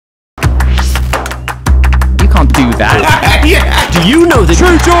that? Yeah. Do you know the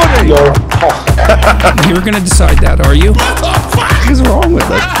True Geordie? You're hot. You're gonna decide that, are you? What is wrong with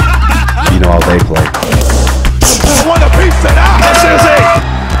it? You know how they play. I want a piece of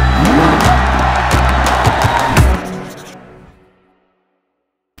that.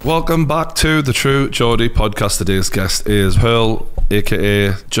 Welcome back to the True Geordie podcast. Today's guest is Pearl, aka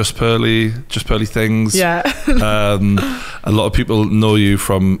JustPearlyThings. Yeah. A lot of people know you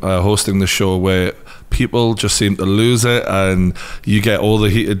from hosting the show where people just seem to lose it, and you get all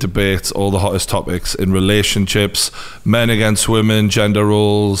the heated debates, all the hottest topics in relationships, men against women, gender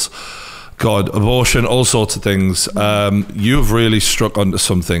roles, abortion, all sorts of things. You've really struck onto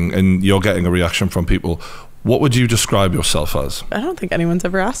something, and you're getting a reaction from people. What would you describe yourself as? I don't think anyone's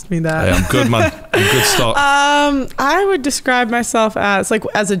ever asked me that. Hey, I'm good, man. I'm good start. I would describe myself as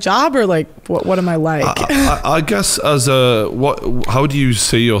a job, or what am I like? I guess as how do you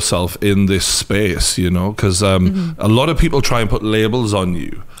see yourself in this space, because a lot of people try and put labels on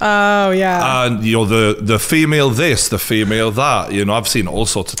you. Oh yeah. And the female this, the female that, I've seen all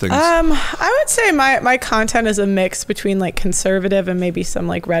sorts of things. I would say my content is a mix between conservative and maybe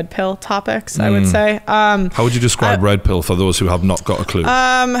some red pill topics, I would say. How would you describe red pill for those who have not got a clue?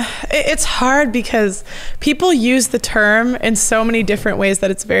 It's hard because people use the term in so many different ways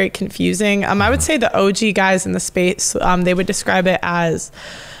that it's very confusing. I would say the OG guys in the space, they would describe it as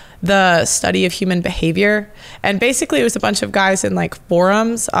the study of human behavior. And basically it was a bunch of guys in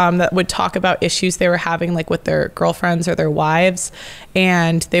forums that would talk about issues they were having with their girlfriends or their wives.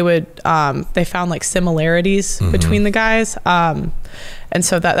 And they would, they found similarities between the guys. And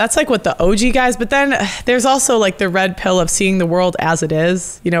so that's what the OG guys, but then there's also the red pill of seeing the world as it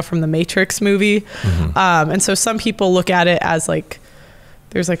is, from the Matrix movie. And so some people look at it as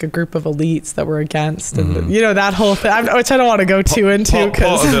there's a group of elites that we're against, and that whole thing, which I don't want to go too into.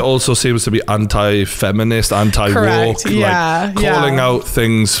 Part of it also seems to be anti-feminist, anti-woke, correct. calling out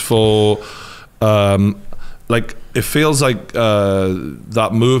things for, it feels like that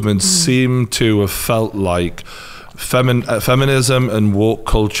movement seemed to have felt like feminism and woke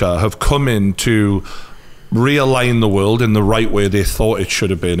culture have come in to realign the world in the right way they thought it should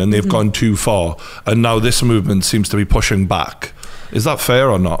have been, and they've gone too far, and now this movement seems to be pushing back. Is that fair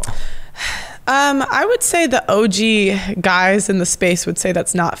or not? I would say the OG guys in the space would say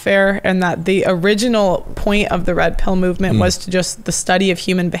that's not fair, and that the original point of the red pill movement was to just the study of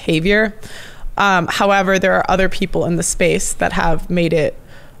human behavior. However, there are other people in the space that have made it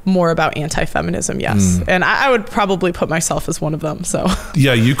more about anti-feminism, yes. And I would probably put myself as one of them, so.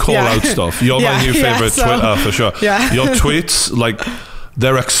 Yeah, you call out stuff. You're my new favorite Twitter, for sure. Yeah. Your tweets,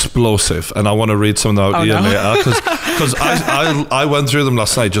 they're explosive, and I want to read some of them out here later, because I went through them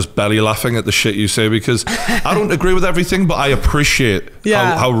last night just belly laughing at the shit you say, because I don't agree with everything, but I appreciate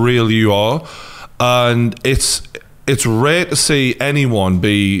how real you are. And it's rare to see anyone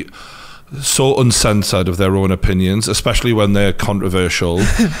be so uncensored of their own opinions, especially when they're controversial.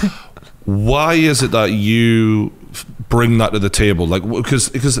 Why is it that you bring that to the table? Because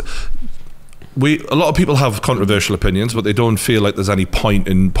a lot of people have controversial opinions, but they don't feel like there's any point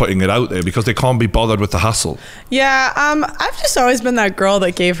in putting it out there because they can't be bothered with the hassle. Yeah, I've just always been that girl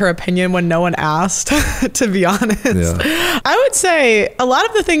that gave her opinion when no one asked, to be honest. Yeah. I would say a lot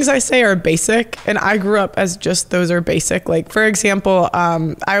of the things I say are basic, and I grew up as just those are basic. For example,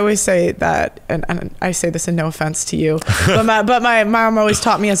 I always say that, and I say this in no offense to you, but my mom always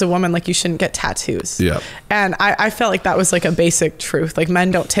taught me as a woman, you shouldn't get tattoos. Yeah. And I felt like that was a basic truth.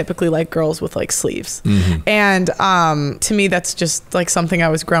 Men don't typically like girls with sleeves. And to me, that's just something I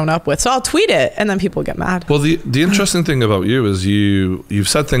was grown up with. So I'll tweet it and then people get mad. Well, the interesting thing about you is you've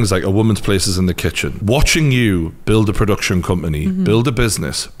said things like a woman's place is in the kitchen. Watching you build a production company, build a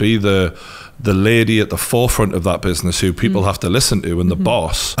business, be the lady at the forefront of that business who people have to listen to, and the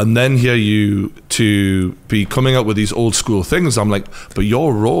boss, and then hear you to be coming up with these old school things. I'm like, but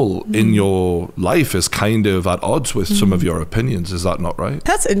your role in your life is kind of at odds with some of your opinions. Is that not right?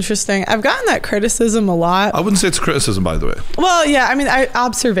 That's interesting. I've gotten that criticism a lot. I wouldn't say it's criticism, by the way. Well, yeah, I mean,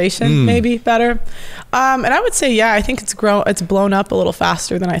 observation maybe better. And I would say, I think it's blown up a little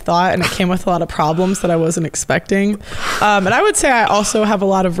faster than I thought, and it came with a lot of problems that I wasn't expecting. And I would say I also have a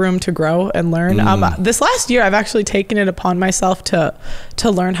lot of room to grow and learn. This last year, I've actually taken it upon myself to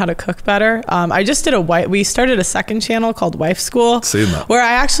learn how to cook better. I just did we started a second channel called Wife School, where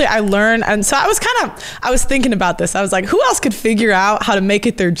I learned, and so I was thinking about this. I was like, who else could figure out how to make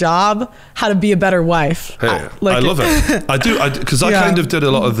it their job, how to be a better wife? Hey, I love it. I do, because I kind of did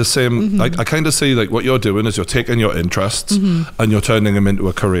a lot of the same. I kind of see what what you're doing is you're taking your interests and you're turning them into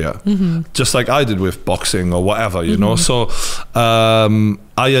a career, just like I did with boxing or whatever, you know. So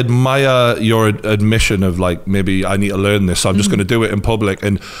I admire your admission of like, maybe I need to learn this, so I'm just going to do it in public,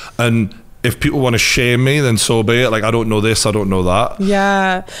 and if people want to shame me, then so be it. Like, I don't know this, I don't know that.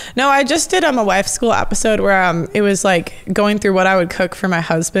 Yeah. No, I just did a wife school episode where it was like going through what I would cook for my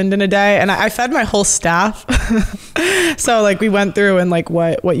husband in a day, and I fed my whole staff. So like we went through and like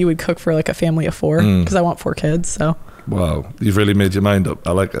what you would cook for like a family of 4, because I want 4 kids. So. Wow, you've really made your mind up.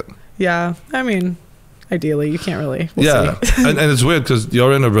 I like it. Yeah, I mean, ideally, you can't really. We'll see. and it's weird because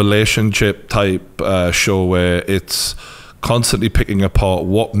you're in a relationship type show where it's constantly picking apart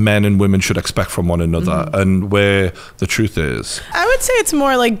what men and women should expect from one another and where the truth is. I would say it's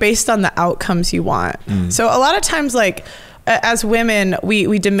more like based on the outcomes you want. So a lot of times, like as women,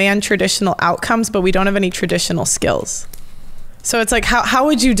 we demand traditional outcomes, but we don't have any traditional skills. So it's like, how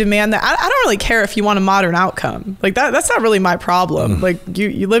would you demand that? I don't really care if you want a modern outcome. Like that's not really my problem. Like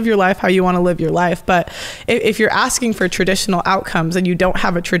you live your life how you want to live your life. But if you're asking for traditional outcomes and you don't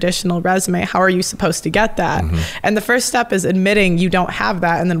have a traditional resume, how are you supposed to get that? And the first step is admitting you don't have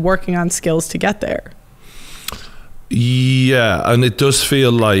that and then working on skills to get there. Yeah, and it does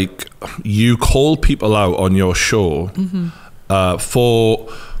feel like you call people out on your show for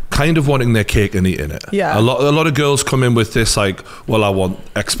kind of wanting their cake and eating it. Yeah. A lot of girls come in with this like, well,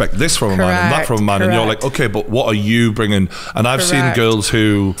 expect this from a man and that from a man, and you're like, okay, but what are you bringing? And I've seen girls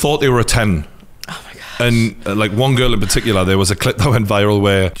who thought they were a 10. Oh my gosh. And like one girl in particular, there was a clip that went viral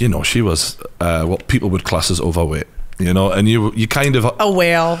where, you know, she was what people would class as overweight, you know, and you kind of a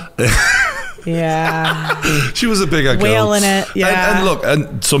whale. Yeah. She was a bigger girl. Whale in it. Yeah. And look,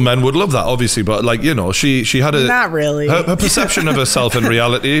 and some men would love that, obviously, but like, you know, she had a not really her perception of herself in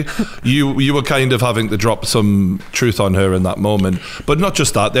reality. You were kind of having to drop some truth on her in that moment. But not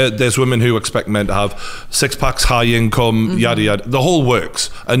just that. There's women who expect men to have 6-packs, high income, yada yada. The whole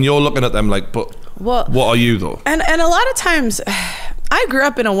works, and you're looking at them like, but what are you though? And a lot of times, I grew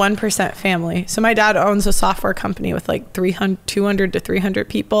up in a 1% family. So my dad owns a software company with like 200 to 300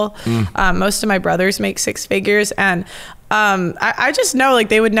 people. Most of my brothers make 6 figures. And I just know like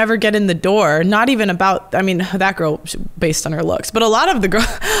they would never get in the door. Not even about, I mean, that girl based on her looks, but a lot of the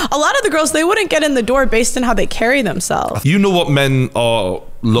girls, they wouldn't get in the door based on how they carry themselves. You know what men are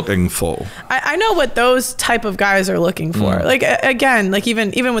looking for. I know what those type of guys are looking for. Like again, like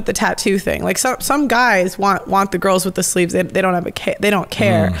even with the tattoo thing, like some guys want the girls with the sleeves. They don't have they don't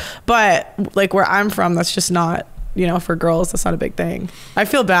care. But like where I'm from, that's just not, you know, for girls, that's not a big thing. I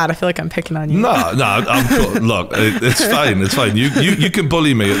feel bad. I feel like I'm picking on you. No, I'm cool. Look, it's fine. It's fine. You can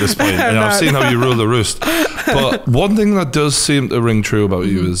bully me at this point. And I've seen how you rule the roost. But one thing that does seem to ring true about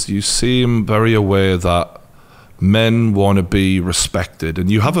you is you seem very aware that men want to be respected, and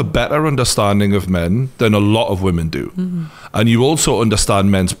you have a better understanding of men than a lot of women do. And you also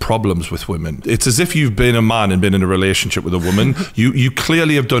understand men's problems with women. It's as if you've been a man and been in a relationship with a woman. You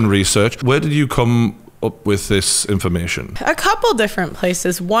clearly have done research. Where did you come up with this information? A couple different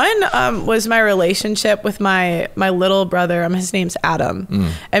places. One was my relationship with my little brother. His name's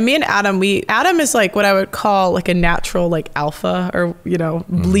Adam. And me and Adam, Adam is like what I would call like a natural like alpha, or, you know,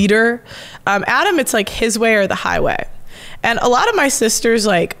 leader. Adam, it's like his way or the highway. And a lot of my sisters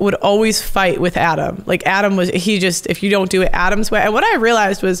like would always fight with Adam. Like Adam was, if you don't do it Adam's way. And what I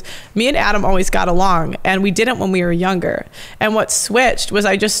realized was me and Adam always got along, and we didn't when we were younger. And what switched was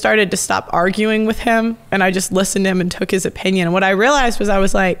I just started to stop arguing with him, and I just listened to him and took his opinion. And what I realized was I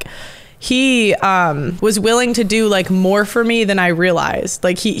was like, he was willing to do like more for me than I realized.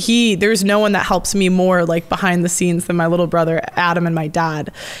 Like there's no one that helps me more like behind the scenes than my little brother Adam and my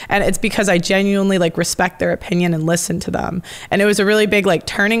dad. And it's because I genuinely like respect their opinion and listen to them. And it was a really big like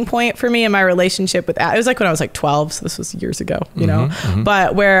turning point for me in my relationship with Adam. It was like when I was like 12, so this was years ago, you know,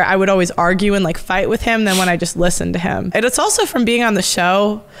 but where I would always argue and like fight with him than when I just listened to him. And it's also from being on the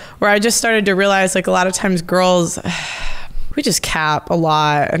show where I just started to realize like a lot of times girls, we just cap a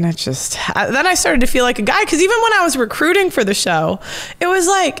lot, and it's just, then I started to feel like a guy, because even when I was recruiting for the show, it was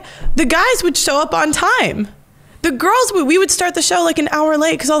like the guys would show up on time. The girls, we would start the show like an hour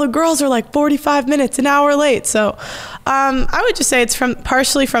late, because all the girls are like 45 minutes, an hour late. So I would just say it's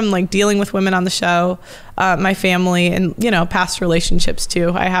partially from like dealing with women on the show, my family, and, you know, past relationships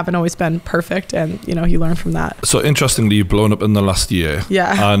too. I haven't always been perfect, and, you know, you learn from that. So interestingly, you've blown up in the last year.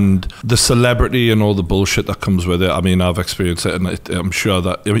 Yeah. And the celebrity and all the bullshit that comes with it. I mean, I've experienced it, and I'm sure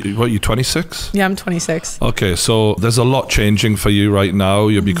that, what, are you 26? Yeah, I'm 26. Okay, so there's a lot changing for you right now.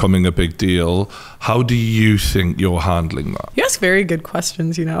 You're becoming a big deal. How do you think you're handling that? You ask very good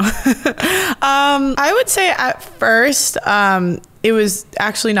questions, you know. I would say at first, it was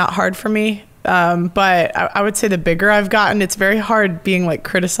actually not hard for me. But I would say the bigger I've gotten, it's very hard being like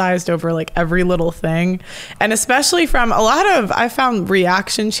criticized over like every little thing. And especially from a lot of, I found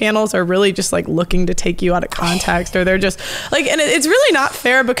reaction channels are really just like looking to take you out of context, or they're just like, and it's really not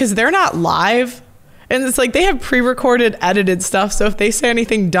fair because they're not live. And it's like they have pre-recorded, edited stuff. So if they say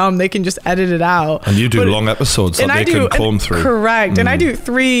anything dumb, they can just edit it out. And you do long episodes that they can comb through. Correct. And I do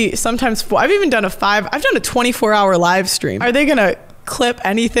 3, sometimes 4. I've even done a 5. I've done a 24-hour live stream. Are they going to clip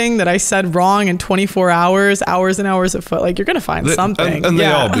anything that I said wrong in 24 hours and hours of like, you're going to find something. And they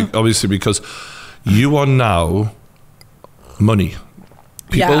are, obviously, because you are now money.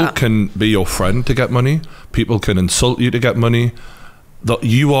 People can be your friend to get money. People can insult you to get money.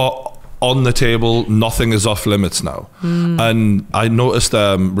 You are on the table, nothing is off limits now. And I noticed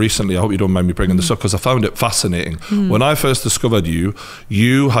recently, I hope you don't mind me bringing this up because I found it fascinating. When I first discovered you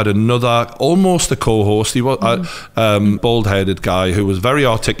had another, almost a co-host, he was a bald-headed guy who was very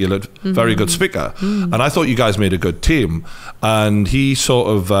articulate, very good speaker. And I thought you guys made a good team. And he sort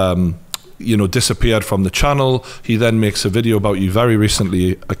of disappeared from the channel. He then makes a video about you very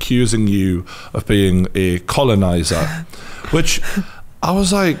recently accusing you of being a colonizer, which I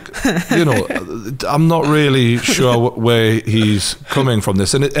was like, I'm not really sure where he's coming from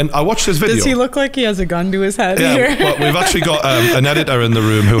this. And I watched this video. Does he look like he has a gun to his head here? Well, we've actually got an editor in the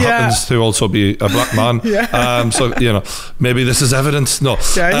room who happens to also be a black man. So, maybe this is evidence. No.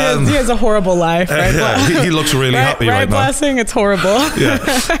 Yeah, he has a horrible life. Right? He looks really happy right now. Blessing, it's horrible.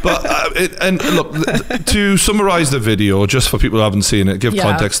 But, and look, to summarize the video, just for people who haven't seen it, give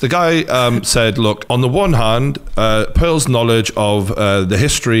context. The guy said, look, on the one hand, Pearl's knowledge of the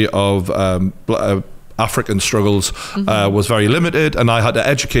history of African struggles was very limited, and I had to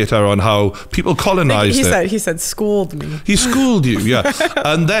educate her on how people colonized it. He said schooled me. He schooled you,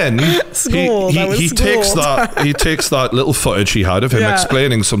 and then he takes that little footage he had of him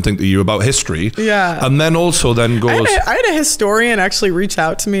explaining something to you about history, and then also goes. I had a historian actually reach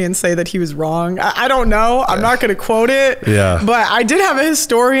out to me and say that he was wrong. I don't know. I'm not going to quote it. But I did have a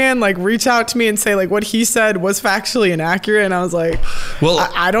historian like reach out to me and say like what he said was factually inaccurate, and I was like, well,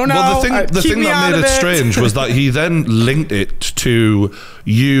 I don't know. Well, the thing that made it strange was that he then linked it to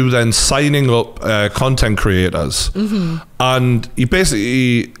you then signing up content creators, and he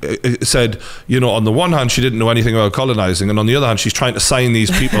basically said, on the one hand she didn't know anything about colonizing, and on the other hand she's trying to sign these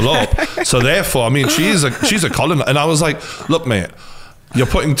people up. So therefore, I mean, she's a colonizer. And I was like, look, mate, you're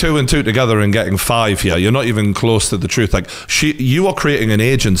putting 2 and 2 together and getting 5 here. You're not even close to the truth. Like you are creating an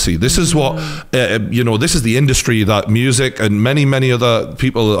agency. This is what this is the industry that music and many other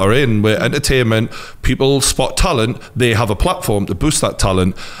people are in, where entertainment people spot talent. They have a platform to boost that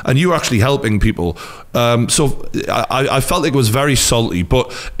talent, and you're actually helping people. So I felt it was very salty,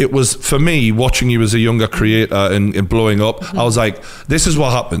 but it was, for me, watching you as a younger creator and blowing up, I was like, this is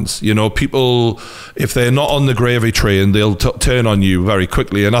what happens. People, if they're not on the gravy train, they'll turn on you very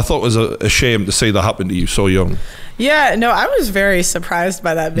quickly. And I thought it was a shame to see that happen to you so young. Yeah, no, I was very surprised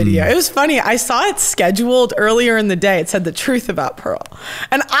by that video. It was funny. I saw it scheduled earlier in the day. It said the truth about Pearl.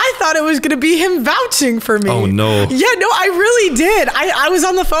 And I thought it was going to be him vouching for me. Oh, no. Yeah, no, I really did. I was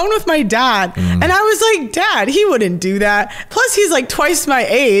on the phone with my dad, and I was like, Dad, he wouldn't do that. Plus, he's like twice my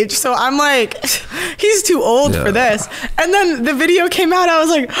age. So I'm like, he's too old for this. And then the video came out. I was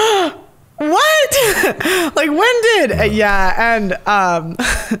like, what? Like, when did? And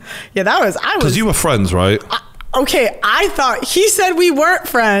that was, because you were friends, right? Okay, I thought he said we weren't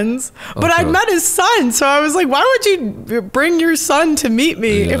friends, but I'd met his son. So I was like, why would you bring your son to meet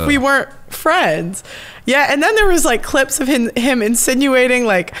me if we weren't friends? Yeah, and then there was like clips of him insinuating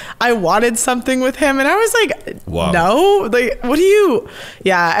like I wanted something with him, and I was like, no, like what do you?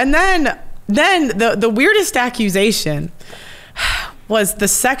 Yeah, and then the weirdest accusation was the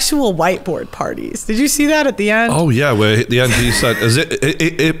sexual whiteboard parties. Did you see that at the end? Oh yeah, where at the end he said,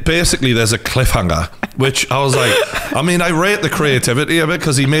 it basically there's a cliffhanger, which I was like, I mean, I rate the creativity of it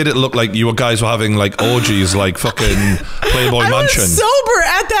because he made it look like you guys were having like orgies, like fucking Playboy Mansion. I was sober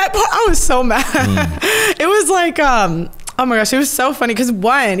at that point. I was so mad. It was like, oh my gosh, it was so funny because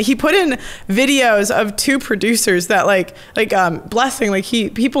one, he put in videos of 2 producers that like Blessing, like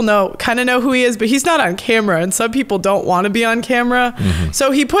people kind of know who he is, but he's not on camera, and some people don't want to be on camera.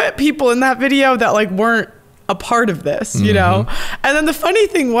 So he put people in that video that like weren't a part of this, And then the funny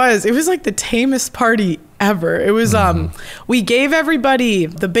thing was, it was like the tamest party ever. It was we gave everybody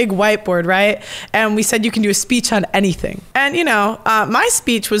the big whiteboard, right? And we said you can do a speech on anything. And my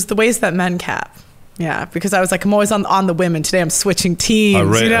speech was the ways that men cap. Yeah, because I was like, I'm always on the women. Today I'm switching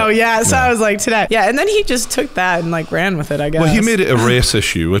teams, you know? Yeah, so I was like, today. Yeah, and then he just took that and like ran with it, I guess. Well, he made it a race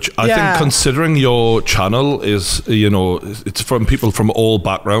issue, which I think considering your channel is, you know, it's from people from all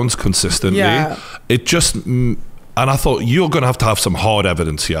backgrounds consistently. Yeah. It just... And I thought, you're going to have some hard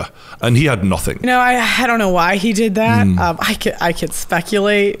evidence here. And he had nothing. You know, I don't know why he did that. I could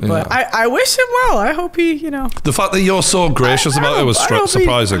speculate, but I wish him well. I hope he, you know. The fact that you're so gracious about it was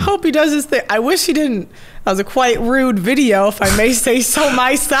surprising. I hope he does his thing. I wish he didn't. That was a quite rude video, if I may say so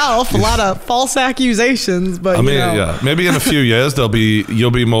myself. A lot of false accusations, but I mean, you know. yeah, maybe in a few years you'll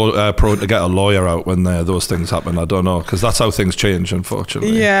be more prone to get a lawyer out when those things happen. I don't know, because that's how things change,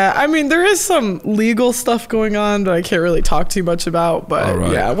 unfortunately. Yeah, I mean, there is some legal stuff going on that I can't really talk too much about,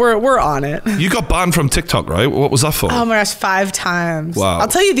 but yeah, we're on it. You got banned from TikTok, right? What was that for? Oh my gosh, 5 times. Wow. I'll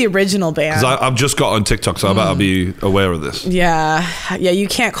tell you the original ban. Because I've just got on TikTok, so I better be aware of this. Yeah, you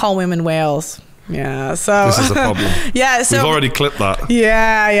can't call women whales. Yeah, so this is a problem. Yeah, so we've already clipped that.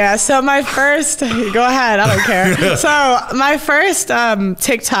 Yeah. So my first, go ahead, I don't care. So my first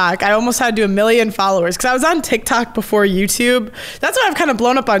TikTok, I almost had to 1 million followers because I was on TikTok before YouTube. That's why I've kind of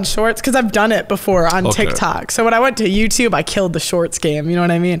blown up on shorts, because I've done it before on TikTok. So when I went to YouTube, I killed the shorts game. You know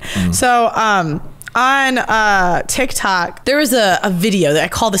what I mean? So on TikTok, there was a video that I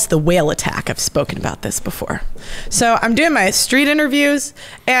call this the whale attack. I've spoken about this before. So I'm doing my street interviews,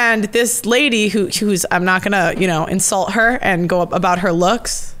 and this lady who's, I'm not gonna, you know, insult her and go up about her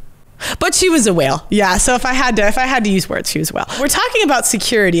looks, but she was a whale. Yeah, so if I had to use words, she was a whale. We're talking about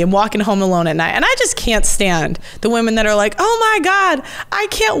security and walking home alone at night, and I just can't stand the women that are like, oh my God, I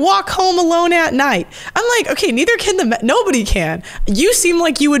can't walk home alone at night. I'm like, okay, neither can nobody can. You seem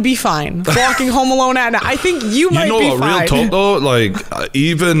like you would be fine walking home alone at night. I think you might be fine. You know what, real talk though, like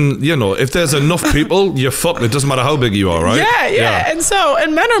even, you know, if there's enough people, you're fucked. It doesn't matter how big you are, right? Yeah.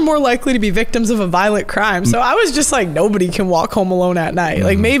 And men are more likely to be victims of a violent crime. So I was just like, nobody can walk home alone at night.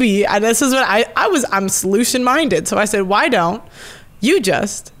 Like maybe this is what I'm solution minded. So I said, why don't you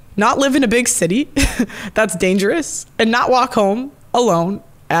just not live in a big city that's dangerous and not walk home alone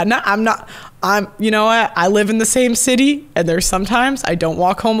at night? You know what? I live in the same city, and there's sometimes I don't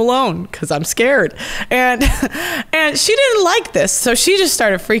walk home alone because I'm scared. And she didn't like this, so she just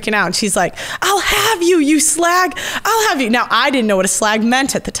started freaking out. And she's like, "I'll have you, you slag! I'll have you." Now I didn't know what a slag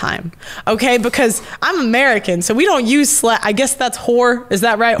meant at the time, okay? Because I'm American, so we don't use slag. I guess that's whore. Is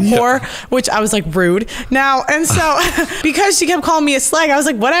that right? Yeah. Whore, which I was like rude. Now, and so because she kept calling me a slag, I was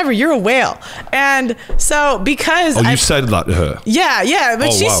like, whatever. You're a whale. And so because you said that to her. Yeah,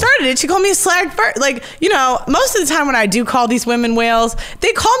 but she started it. She called me a slag first. Like, you know, most of the time when I do call these women whales,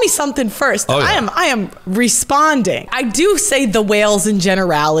 they call me something first. I am responding. I do say the whales in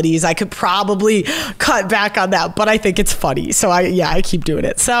generalities. I could probably cut back on that, but I think it's funny. So I keep doing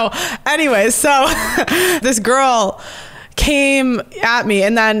it. So anyways, this girl came at me,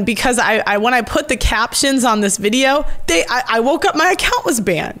 and then because I when I put the captions on this video, I woke up, my account was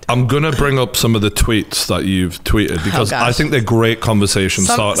banned. I'm gonna bring up some of the tweets that you've tweeted because I think they're great conversation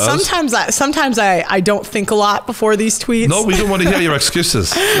starters. Sometimes I don't think a lot before these tweets. No, we don't want to hear your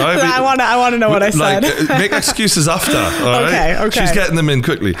excuses. Right? I want to know what I said. Make excuses after. All right? Okay. She's getting them in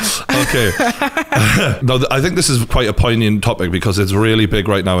quickly. Okay. No, I think this is quite a poignant topic because it's really big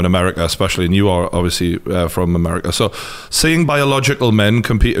right now in America, especially, and you are obviously from America. So seeing biological men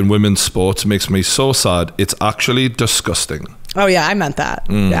compete in women's sports makes me so sad. It's actually disgusting. Oh yeah, I meant that.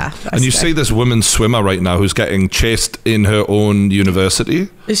 Yeah. And you see this woman swimmer right now who's getting chased in her own university.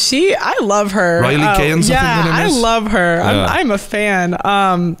 Is she? I love her. Riley Gaines. Yeah, I love her. Yeah. I'm a fan.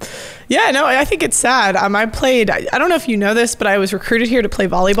 Yeah, no, I think it's sad. I played, I don't know if you know this, but I was recruited here to play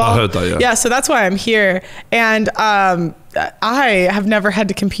volleyball. I heard that, yeah. Yeah, so that's why I'm here. And I have never had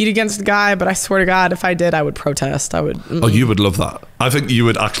to compete against a guy, but I swear to God, if I did, I would protest. I would. Oh, you would love that. I think you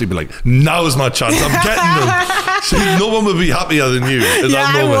would actually be like, now's my chance. I'm getting them. So no one would be happier than you at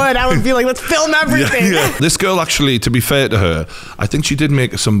that moment. I would be like, let's film everything. Yeah. This girl actually, to be fair to her, I think she did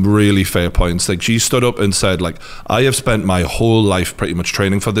make some really fair points. Like she stood up and said, like, I have spent my whole life pretty much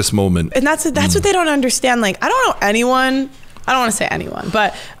training for this moment. And that's what they don't understand. Like, I don't know anyone, I don't want to say anyone,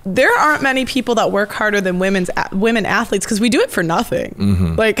 but there aren't many people that work harder than women athletes because we do it for nothing.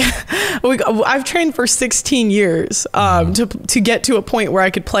 Mm-hmm. Like, I've trained for 16 years to get to a point where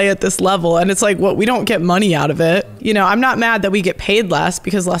I could play at this level, and it's like, we don't get money out of it. You know, I'm not mad that we get paid less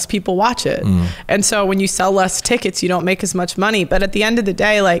because less people watch it. And so when you sell less tickets, you don't make as much money. But at the end of the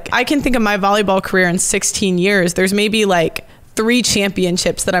day, like, I can think of my volleyball career in 16 years. There's maybe like 3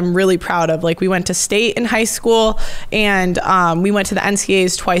 championships that I'm really proud of. Like we went to state in high school, and we went to the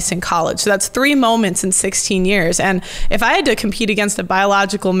NCAAs twice in college. So that's 3 moments in 16 years. And if I had to compete against a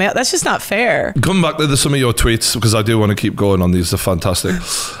biological male, that's just not fair. Come back to some of your tweets, because I do want to keep going on these. They're fantastic.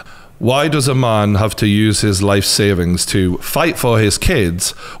 Why does a man have to use his life savings to fight for his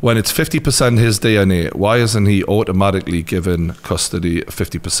kids when it's 50% his DNA? Why isn't he automatically given custody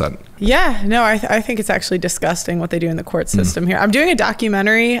 50%? Yeah, no, I think it's actually disgusting what they do in the court system here. I'm doing a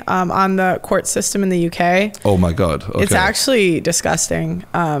documentary on the court system in the UK. Oh my God. Okay. It's actually disgusting.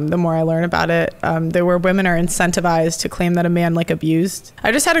 The more I learn about it, where women are incentivized to claim that a man like abused.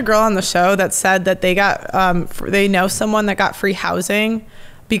 I just had a girl on the show that said that they know someone that got free housing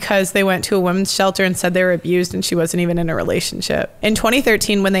because they went to a women's shelter and said they were abused and she wasn't even in a relationship. In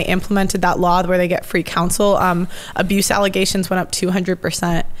 2013, when they implemented that law where they get free counsel, abuse allegations went up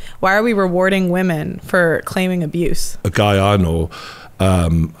 200%. Why are we rewarding women for claiming abuse? A guy I know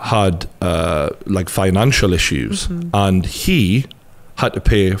had like financial issues, and he had to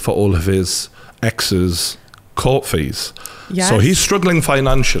pay for all of his ex's court fees. Yes. So he's struggling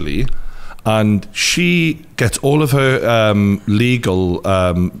financially, and she gets all of her legal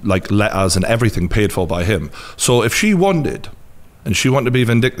like letters and everything paid for by him. So if she wanted, and she wanted to be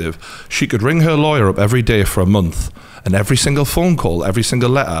vindictive, she could ring her lawyer up every day for a month, and every single phone call, every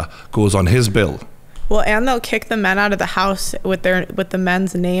single letter goes on his bill. Well, and they'll kick the men out of the house with the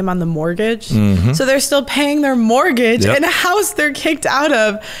men's name on the mortgage. So they're still paying their mortgage in a house they're kicked out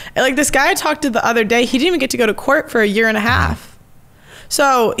of. And like this guy I talked to the other day, he didn't even get to go to court for 1.5 years.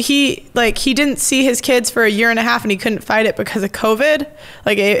 So he didn't see his kids for 1.5 years, and he couldn't fight it because of COVID.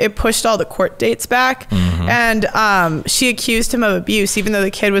 Like it pushed all the court dates back. And she accused him of abuse, even though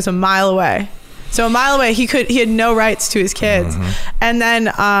the kid was a mile away. So a mile away, he had no rights to his kids. And then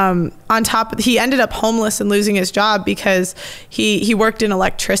on top, he ended up homeless and losing his job because he worked in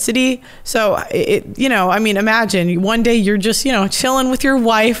electricity. So I mean, imagine one day you're just, chilling with your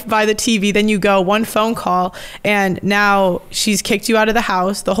wife by the TV, then you go one phone call and now she's kicked you out of the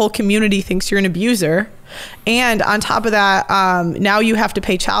house. The whole community thinks you're an abuser. And on top of that, now you have to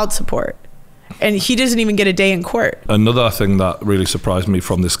pay child support. And he doesn't even get a day in court. Another thing that really surprised me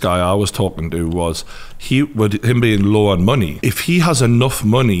from this guy I was talking to was him being low on money. If he has enough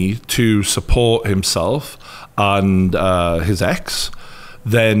money to support himself and his ex,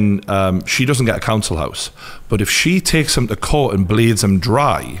 then she doesn't get a council house. But if she takes him to court and bleeds him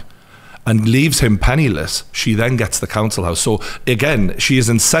dry and leaves him penniless, she then gets the council house. So again, she is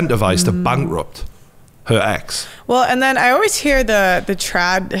incentivized to bankrupt her ex. Well, and then I always hear the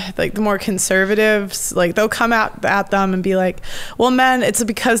trad, like the more conservatives, like they'll come out at them and be like, well, it's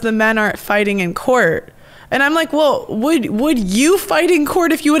because the men aren't fighting in court. And I'm like, well, would you fight in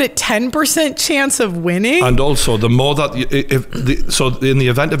court if you had a 10% chance of winning? And also, the more that so in the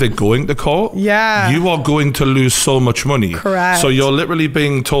event of it going to court, you are going to lose so much money. Correct. So you're literally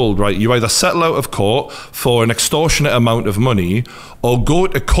being told, right, you either settle out of court for an extortionate amount of money or go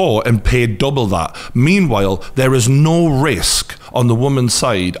to court and pay double that. Meanwhile, there is no risk on the woman's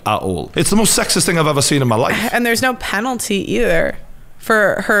side at all. It's the most sexist thing I've ever seen in my life. And there's no penalty either.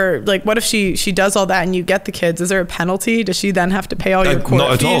 For her, like, what if she does all that and you get the kids? Is there a penalty? Does she then have to pay all your court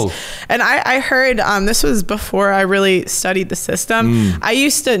not fees? At all. And I heard, this was before I really studied the system. I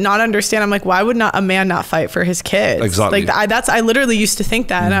used to not understand. I'm like, why would a man not fight for his kids? Exactly. Like I literally used to think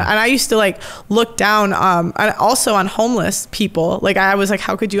that, and I used to like look down, and also on homeless people. Like I was like,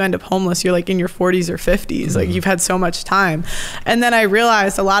 how could you end up homeless? You're like in your 40s or 50s. Like you've had so much time. And then I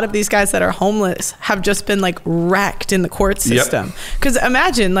realized a lot of these guys that are homeless have just been like wrecked in the court system. Because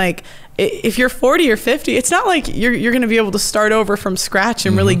imagine, like, if you're 40 or 50, it's not like you're going to be able to start over from scratch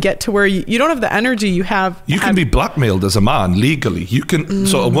and really get to where you don't have the energy you have. You can be blackmailed as a man legally. You can,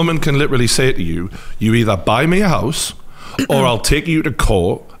 so a woman can literally say to you, you either buy me a house or I'll take you to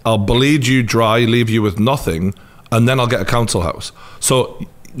court, I'll bleed you dry, leave you with nothing, and then I'll get a council house. So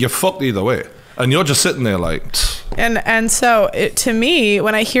you're fucked either way. And you're just sitting there like... And so to me,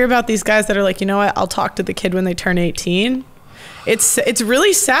 when I hear about these guys that are like, you know what, I'll talk to the kid when they turn 18... It's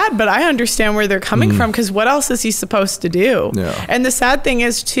really sad, but I understand where they're coming from, because what else is he supposed to do? Yeah. And the sad thing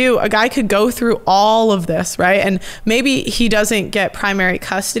is, too, a guy could go through all of this, right? And maybe he doesn't get primary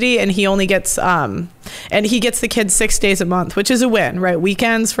custody and he only gets, and he gets the kids 6 days a month, which is a win, right?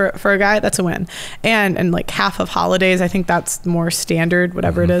 Weekends for a guy, that's a win. And like half of holidays, I think that's more standard,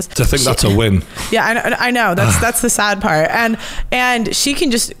 whatever it is. To think that's a win. Yeah, I know. That's the sad part. And she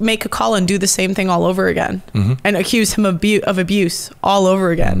can just make a call and do the same thing all over again and accuse him of abuse all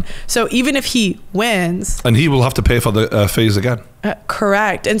over again. So even if he wins, and he will have to pay for the fees again.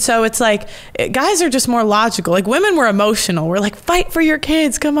 Correct. And so it's like guys are just more logical. Like women were emotional. We're like, fight for your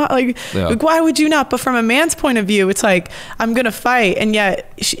kids. Come on. Like why would you not? But from a man's point of view, it's like, I'm going to fight. And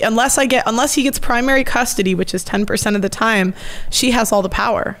yet unless he gets primary custody, which is 10% of the time, she has all the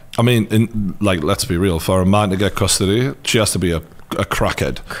power. I mean, let's be real. For a man to get custody, she has to be a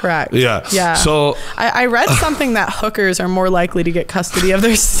crackhead. Correct. Yeah. So I read something that hookers are more likely to get custody of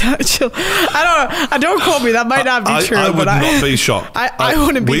their children. Don't quote me. That might not be true. I would not be shocked. I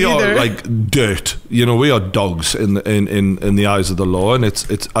wouldn't be either. We are like dirt. You know, we are dogs in the eyes of the law, and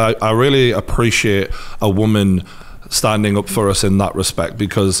I really appreciate a woman standing up for us in that respect,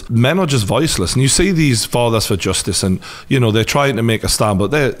 because men are just voiceless. And you see these fathers for justice, and you know they're trying to make a stand,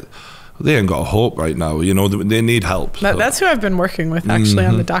 but they ain't got a hope right now. You know, they need help. That's who I've been working with actually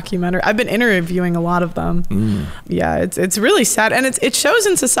on the documentary. I've been interviewing a lot of them. Yeah, it's really sad, and it shows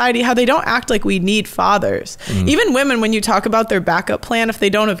in society how they don't act like we need fathers. Even women, when you talk about their backup plan if they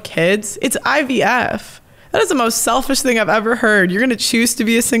don't have kids, it's IVF. That is the most selfish thing I've ever heard. You're going to choose to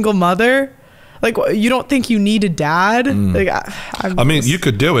be a single mother? Like, you don't think you need a dad? Like, I mean, you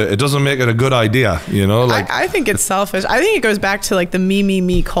could do it. It doesn't make it a good idea, you know? Like, I think it's selfish. I think it goes back to like the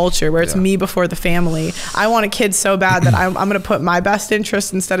me culture, where it's me before the family. I want a kid so bad that I'm going to put my best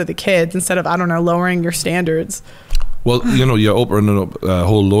interest instead of the kids, instead of, I don't know, lowering your standards. Well, you know, you're opening up a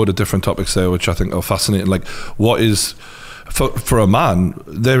whole load of different topics there, which I think are fascinating. Like, what is... For a man,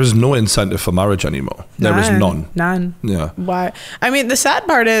 there is no incentive for marriage anymore. There is none. None. Yeah. Why? I mean, the sad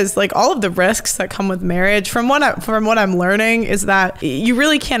part is like all of the risks that come with marriage. From what I'm learning is that you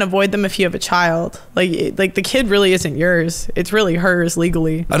really can't avoid them if you have a child. Like the kid really isn't yours. It's really hers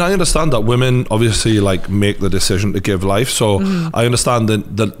legally. And I understand that women obviously like make the decision to give life. So I understand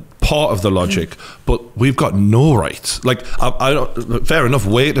the part of the logic, but we've got no rights. Like, I don't, fair enough,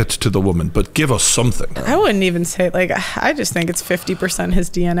 wait it to the woman, but give us something. I wouldn't even say, like, I just think it's 50%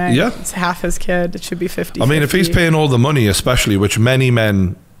 his DNA. Yeah. It's half his kid. It should be 50. I mean, if he's paying all the money, especially, which many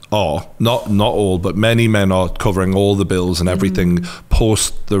men are, not all, but many men are covering all the bills and everything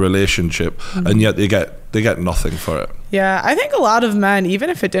post the relationship, and yet they get nothing for it. Yeah, I think a lot of men, even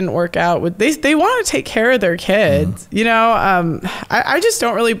if it didn't work out, they want to take care of their kids. You know, I just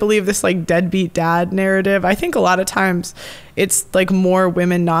don't really believe this like deadbeat dad narrative. I think a lot of times it's like more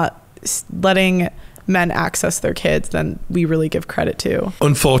women not letting men access their kids than we really give credit to.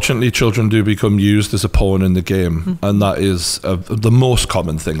 Unfortunately, children do become used as a pawn in the game, and that is the most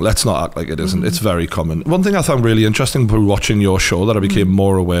common thing. Let's not act like it isn't. It's very common. One thing I found really interesting by watching your show that I became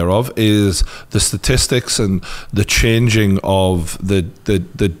more aware of is the statistics and the changing of the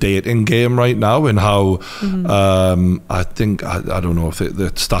dating game right now, and how I think, I don't know if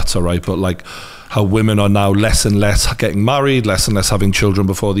the stats are right, but like how women are now less and less getting married, less and less having children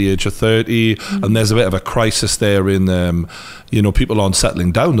before the age of 30, and there's a bit of a crisis there in, you know, people aren't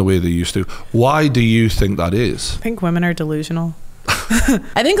settling down the way they used to. Why do you think that is? I think women are delusional.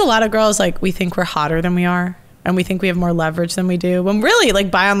 I think a lot of girls, like, we think we're hotter than we are, and we think we have more leverage than we do, when really,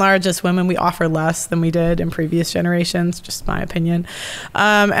 like, by and large, as women, we offer less than we did in previous generations, just my opinion.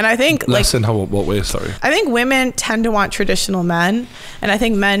 And I think less, like, in what way? Sorry. I think women tend to want traditional men, and I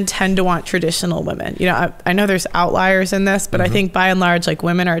think men tend to want traditional women. You know, I know there's outliers in this, but I think by and large, like,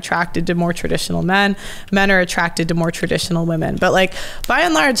 women are attracted to more traditional men are attracted to more traditional women. But like, by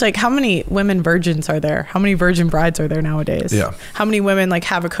and large, like, how many women virgins are there? How many virgin brides are there nowadays? Yeah. How many women like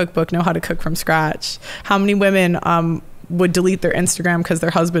have a cookbook, know how to cook from scratch? How many women would delete their Instagram because their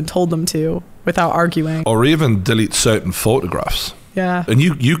husband told them to without arguing, or even delete certain photographs? Yeah. And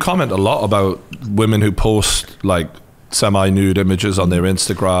you comment a lot about women who post like semi-nude images on their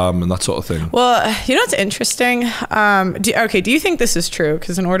Instagram and that sort of thing. Well, you know what's interesting? Do you think this is true?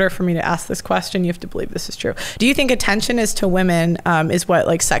 Because in order for me to ask this question, you have to believe this is true. Do you think attention is to women is what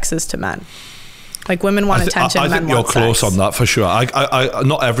like sex is to men? Like, women want attention. I think you're close on that for sure. I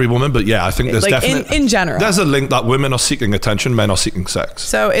not every woman, but yeah, I think there's like definitely in general there's a link that women are seeking attention, men are seeking sex.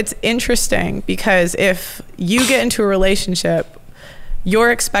 So it's interesting because if you get into a relationship,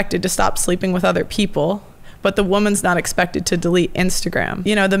 you're expected to stop sleeping with other people, but the woman's not expected to delete Instagram.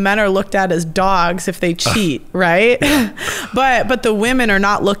 You know, the men are looked at as dogs if they cheat, right? But the women are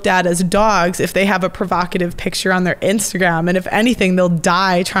not looked at as dogs if they have a provocative picture on their Instagram, and if anything, they'll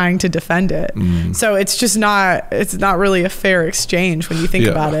die trying to defend it. So it's just it's not really a fair exchange when you think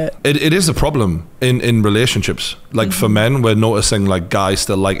about it. It is a problem in relationships. Like for men, we're noticing like guys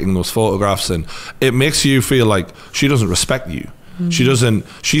still liking those photographs, and it makes you feel like she doesn't respect you.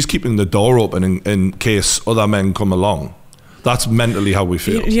 She's keeping the door open in case other men come along. That's mentally how we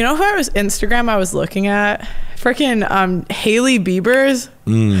feel. You know who I was looking at? Freaking Hailey Bieber's.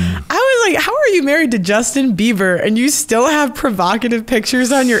 I was like, how are you married to Justin Bieber and you still have provocative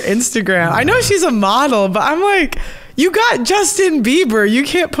pictures on your Instagram? I know she's a model, but I'm like, you got Justin Bieber. You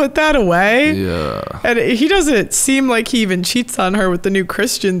can't put that away. Yeah. And he doesn't seem like he even cheats on her with the new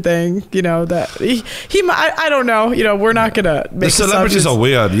Christian thing, you know, that I don't know, you know, we're not going to make the celebrities are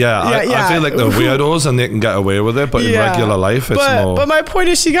weird. Yeah. I feel like they're weirdos and they can get away with it, but in regular life, it's more. But my point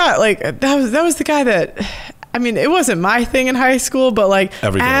is, she got like, that was the guy that, I mean, it wasn't my thing in high school, but like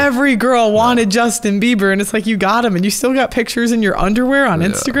every girl wanted Justin Bieber, and it's like, you got him and you still got pictures in your underwear on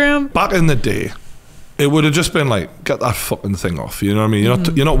Instagram. Back in the day, it would have just been like, get that fucking thing off. You know what I mean?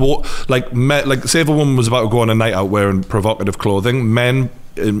 You're not like say if a woman was about to go on a night out wearing provocative clothing, men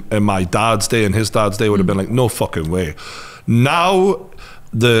in my dad's day and his dad's day would have been like, no fucking way. Now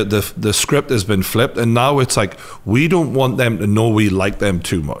the script has been flipped, and now it's like, we don't want them to know we like them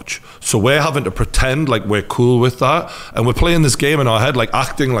too much, so we're having to pretend like we're cool with that, and we're playing this game in our head, like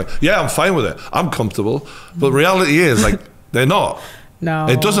acting like, yeah, I'm fine with it, I'm comfortable, but reality is like, they're not. No.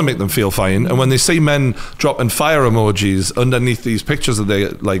 It doesn't make them feel fine. And when they see men dropping fire emojis underneath these pictures of their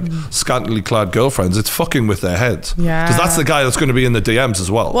like scantily clad girlfriends, it's fucking with their heads. Yeah. Because that's the guy that's going to be in the DMs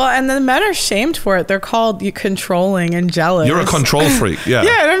as well. Well, and the men are shamed for it. They're called controlling and jealous. You're a control freak. Yeah.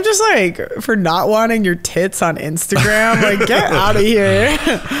 Yeah. And I'm just like, for not wanting your tits on Instagram, like, get out of here.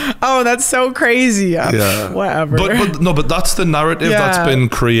 Oh, that's so crazy. Yeah. Whatever. But that's the narrative that's been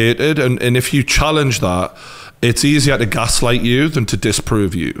created. And if you challenge that, it's easier to gaslight you than to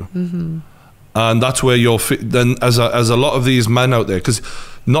disprove you. And that's where you're then as a lot of these men out there, because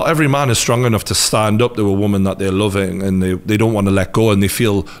not every man is strong enough to stand up to a woman that they're loving and they don't want to let go, and they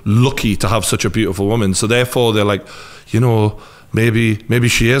feel lucky to have such a beautiful woman, so therefore they're like, you know, maybe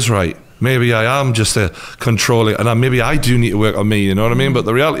she is right, maybe I am just a controlling, and maybe I do need to work on me, you know what I mean? But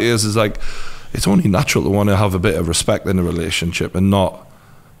the reality is like, it's only natural to want to have a bit of respect in a relationship and not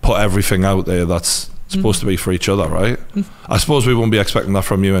put everything out there that's supposed to be for each other, right? I suppose we won't be expecting that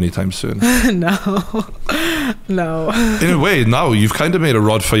from you anytime soon. No. In a way, now you've kind of made a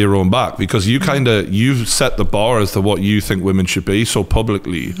rod for your own back, because you've set the bar as to what you think women should be so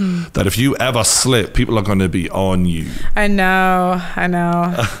publicly that if you ever slip, people are going to be on you. I know.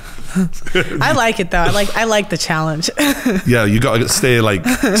 I like it though. I like the challenge. Yeah, you got to stay like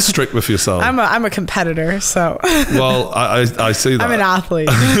strict with yourself. I'm a competitor, so. Well, I see that. I'm an athlete.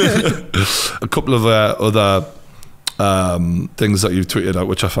 A couple of other things that you've tweeted out,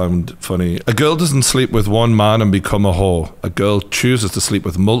 which I found funny. A girl doesn't sleep with one man and become a whore. A girl chooses to sleep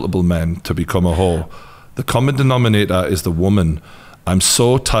with multiple men to become a whore. The common denominator is the woman. I'm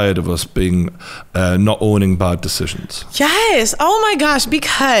so tired of us being not owning bad decisions. Yes. Oh my gosh.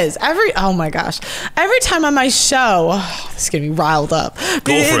 Because every time on my show, this is getting me riled up.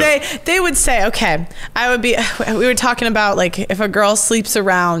 They would say, okay, we were talking about like, if a girl sleeps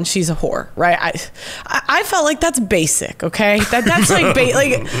around, she's a whore, right? I felt like that's basic. Okay. That's like,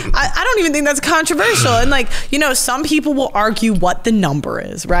 I don't even think that's controversial. And like, you know, some people will argue what the number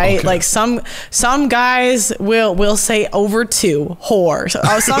is, right? Okay. Like some guys will say over 2. Whore.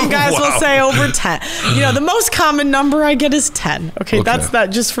 Some guys will say over 10. You know, the most common number I get is 10. Okay, that's that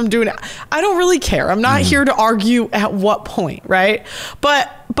just from doing it. I don't really care. I'm not here to argue at what point, right? But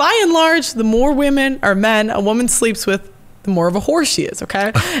by and large, the more women or men a woman sleeps with, the more of a whore she is,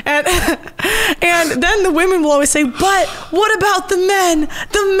 okay? And then the women will always say, but what about the men?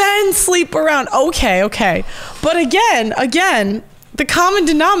 The men sleep around. Okay. But again, the common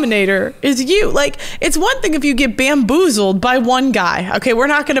denominator is you. Like, it's one thing if you get bamboozled by one guy. Okay, we're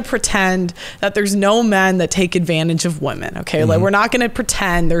not going to pretend that there's no men that take advantage of women. Okay, like we're not going to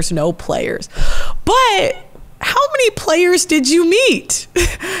pretend there's no players. But how many players did you meet?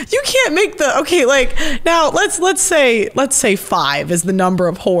 You can't make now let's say 5 is the number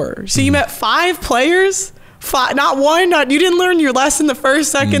of whores. So you met 5 players? 5, not one, you didn't learn your lesson the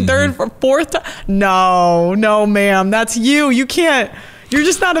first, second, third, or fourth time? No, ma'am, that's you. You can't, you're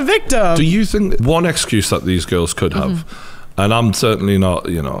just not a victim. Do you think one excuse that these girls could have, and I'm certainly not,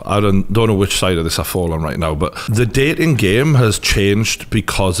 you know, I don't know which side of this I fall on right now, but the dating game has changed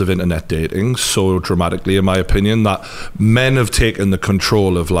because of internet dating so dramatically, in my opinion, that men have taken the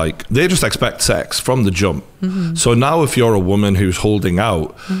control of, like, they just expect sex from the jump. So now if you're a woman who's holding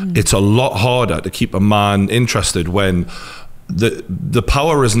out, it's a lot harder to keep a man interested when the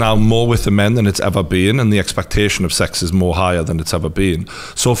power is now more with the men than it's ever been, and the expectation of sex is more higher than it's ever been.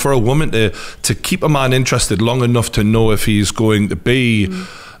 So for a woman to keep a man interested long enough to know if he's going to be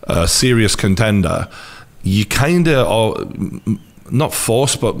a serious contender, you kind of not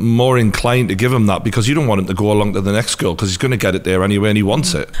forced, but more inclined to give him that, because you don't want him to go along to the next girl because he's going to get it there anyway and he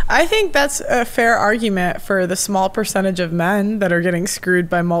wants it. I think that's a fair argument for the small percentage of men that are getting screwed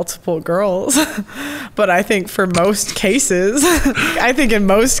by multiple girls. But I think for most cases, in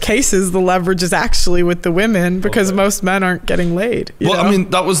most cases, the leverage is actually with the women, because most men aren't getting laid. Well, I mean,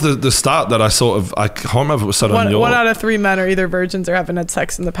 that was the start that I can't remember if it was said on your... 1 out of 3 men are either virgins or haven't had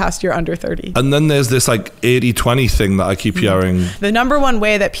sex in the past year under 30. And then there's this like 80-20 thing that I keep hearing. The number one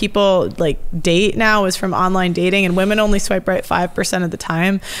way that people like date now is from online dating, and women only swipe right 5% of the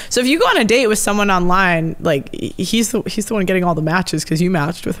time. So if you go on a date with someone online, like he's the one getting all the matches because you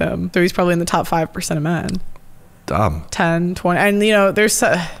matched with him. So he's probably in the top 5% of men. Damn. 10, 20, and you know, there's... So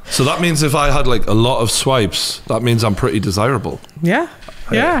that means if I had like a lot of swipes, that means I'm pretty desirable. Yeah.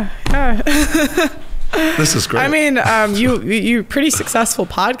 Hey. Yeah. This is great. I mean, you pretty successful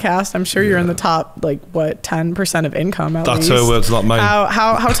podcast. I'm sure you're in the top, like, what, 10% of income at least. That's her words, not mine.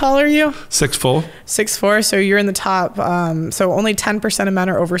 How tall are you? 6'4". 6'4", so you're in the top. So only 10% of men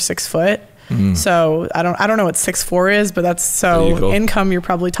are over 6 foot. So I don't know what 6'4" is, but that's so income, you're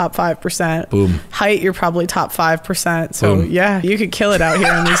probably top 5%. Boom. Height, you're probably top 5%. So boom. Yeah, you could kill it out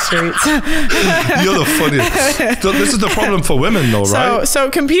here in these streets. You're the funniest. This is the problem for women though, right? So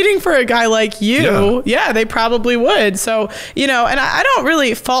competing for a guy like you, yeah, they probably would. So, you know, and I don't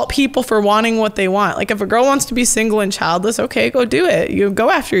really fault people for wanting what they want. Like if a girl wants to be single and childless, okay, go do it. You go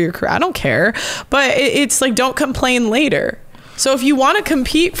after your career. I don't care. But it's like, don't complain later. So if you want to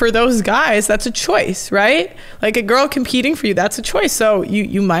compete for those guys, that's a choice, right? Like a girl competing for you, that's a choice. So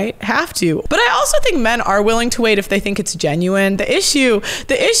you might have to. But I also think men are willing to wait if they think it's genuine. The issue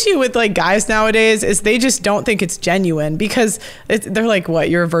with like guys nowadays is they just don't think it's genuine, because they're like,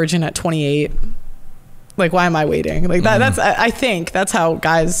 what, you're a virgin at 28? Like, why am I waiting? Like that. I think that's how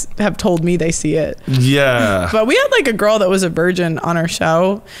guys have told me they see it. Yeah. But we had like a girl that was a virgin on our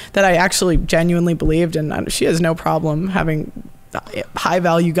show that I actually genuinely believed, and she has no problem having high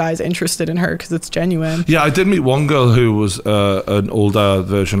value guys interested in her because it's genuine. Yeah, I did meet one girl who was an older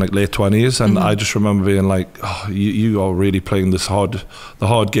version, like late 20s, and I just remember being like, oh, you are really playing the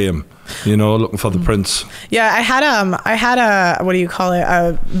hard game. You know, looking for the prince. Yeah, I had a what do you call it?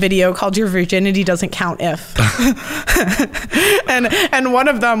 A video called "Your Virginity Doesn't Count If," and one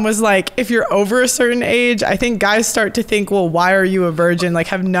of them was like, if you're over a certain age, I think guys start to think, well, why are you a virgin? Like,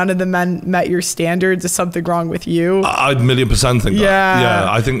 have none of the men met your standards? Is something wrong with you? I'd 1,000,000% think that. Yeah,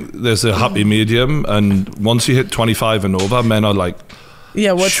 I think there's a happy medium, and once you hit 25 and over, men are like,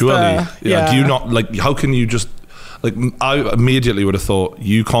 yeah, what's surely, do you not, like, how can you just, like, I immediately would have thought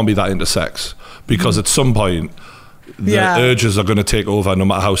you can't be that into sex, because at some point the urges are going to take over no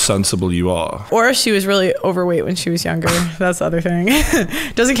matter how sensible you are. Or she was really overweight when she was younger. That's the other thing.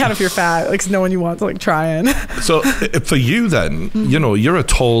 Doesn't count if you're fat, like, no one you want to like trying. So for you then, you know, you're a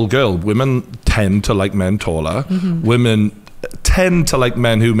tall girl. Women tend to like men taller. Women tend to like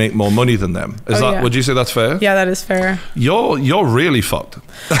men who make more money than them. Would you say that's fair? Yeah, that is fair. You're really fucked.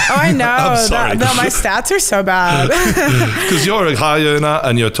 Oh, I know. I'm sorry. No, my stats are so bad. Because you're a high earner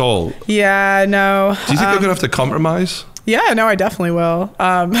and you're tall. Yeah, no. Do you think you're gonna have to compromise? Yeah, no, I definitely will.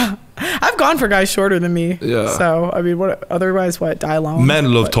 I've gone for guys shorter than me. Yeah. So I mean, die alone.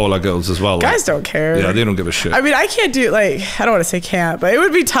 Men love taller girls as well. Guys don't care. Yeah, they don't give a shit. I mean, I can't do, like, I don't want to say can't, but it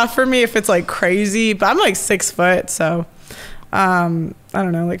would be tough for me if it's like crazy. But I'm like 6 foot, so. I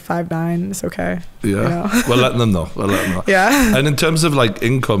don't know, like 5'9", it's okay. Yeah, you know? We're letting them know. Yeah. And in terms of like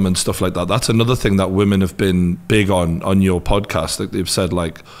income and stuff like that, that's another thing that women have been big on your podcast. Like they've said,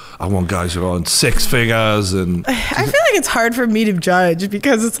 like, I want guys who are on 6 figures, and I feel like it's hard for me to judge,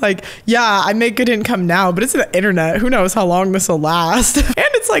 because it's like, yeah, I make good income now, but it's the internet. Who knows how long this will last? And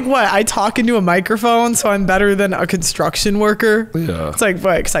it's like, what, I talk into a microphone, so I'm better than a construction worker. Yeah. It's like,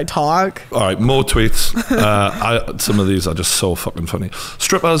 what, because I talk? All right, more tweets. Some of these are just so fucking funny.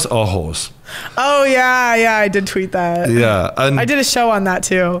 Strippers or whores? Oh yeah, I did tweet that. Yeah, and I did a show on that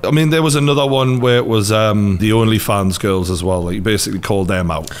too. I mean, there was another one where it was the OnlyFans girls as well. Like, you basically called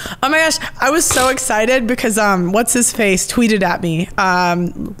them out. Oh my gosh, I was so excited because what's his face tweeted at me.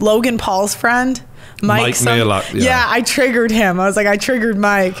 Logan Paul's friend. Mike Maylock, yeah, I triggered him. I was like, I triggered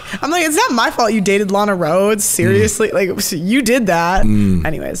Mike. I'm like, it's not my fault you dated Lana Rhoades. Seriously, like, you did that.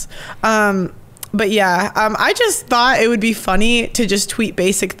 Anyways, but yeah, I just thought it would be funny to just tweet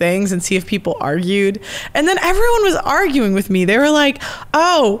basic things and see if people argued. And then everyone was arguing with me. They were like,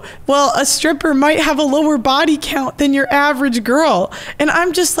 oh, well, a stripper might have a lower body count than your average girl. And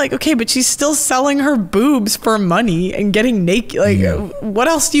I'm just like, okay, but she's still selling her boobs for money and getting naked. Like, what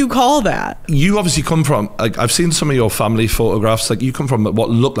else do you call that? You obviously come from, like, I've seen some of your family photographs. Like, you come from what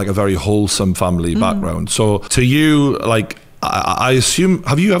looked like a very wholesome family background. So to you, like, I assume,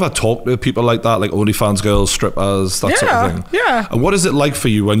 have you ever talked to people like that, like OnlyFans girls, strippers, that sort of thing? Yeah. And what is it like for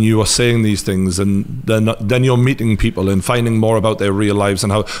you when you are saying these things and then you're meeting people and finding more about their real lives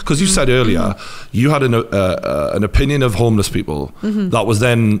and how, because you said earlier, you had an opinion of homeless people that was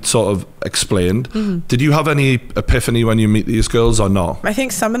then sort of explained. Did you have any epiphany when you meet these girls or not? I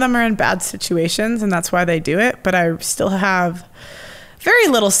think some of them are in bad situations and that's why they do it, but I still have very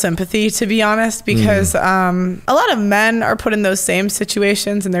little sympathy, to be honest, because a lot of men are put in those same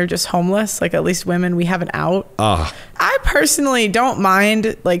situations and they're just homeless. Like, at least women, we have an out. I personally don't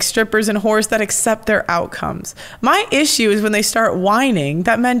mind like strippers and whores that accept their outcomes. My issue is when they start whining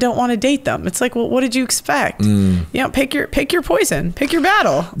that men don't want to date them. It's like, well, what did you expect? You know, pick your poison, pick your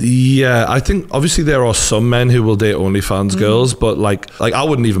battle. Yeah, I think obviously there are some men who will date OnlyFans girls, but like I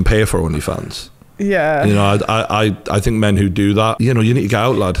wouldn't even pay for OnlyFans. Yeah. You know, I think men who do that, you know, you need to get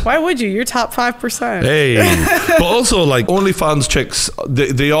out, lad. Why would you? You're top 5%. Hey. But also, like, OnlyFans chicks,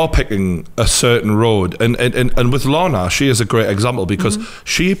 they are picking a certain road. And with Lana, she is a great example because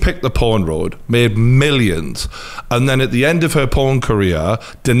she picked the porn road, made millions, and then at the end of her porn career,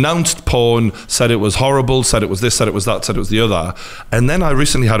 denounced porn, said it was horrible, said it was this, said it was that, said it was the other. And then I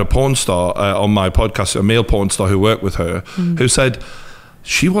recently had a porn star on my podcast, a male porn star who worked with her, who said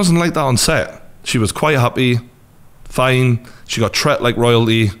she wasn't like that on set. She was quite happy, fine. She got treated like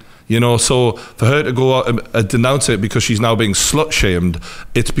royalty, you know. So for her to go out and denounce it because she's now being slut shamed,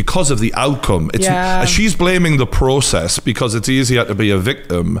 it's because of the outcome. It's she's blaming the process because it's easier to be a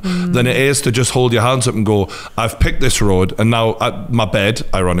victim than it is to just hold your hands up and go, I've picked this road and now my bed,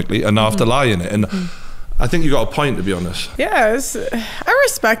 ironically, and now I have to lie in it. And I think you got a point, to be honest. Yeah, I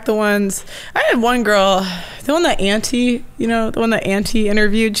respect the ones. I had one girl, the one that Auntie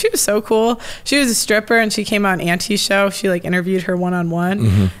interviewed. She was so cool. She was a stripper and she came on Auntie's show. She like interviewed her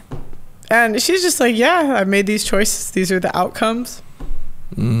one-on-one. And she's just like, yeah, I've made these choices. These are the outcomes.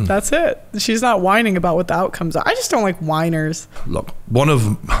 That's it. She's not whining about what the outcomes are. I just don't like whiners. Look, one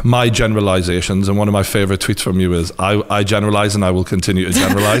of my generalizations and one of my favorite tweets from you is I generalize and I will continue to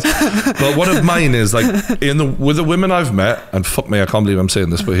generalize. But one of mine is like with the women I've met, and fuck me, I can't believe I'm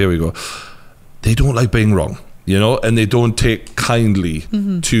saying this, but here we go. They don't like being wrong, you know, and they don't take kindly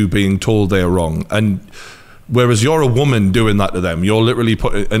to being told they're wrong. And whereas you're a woman doing that to them, you're literally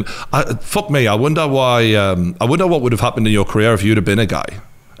putting. And fuck me, I wonder why. I wonder what would have happened in your career if you'd have been a guy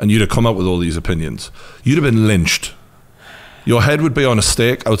and you'd have come out with all these opinions. You'd have been lynched. Your head would be on a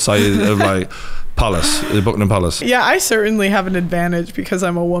stake outside of like Palace, the Buckingham Palace. Yeah, I certainly have an advantage because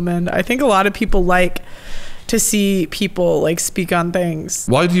I'm a woman. I think a lot of people like to see people like speak on things.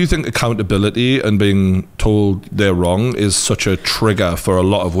 Why do you think accountability and being told they're wrong is such a trigger for a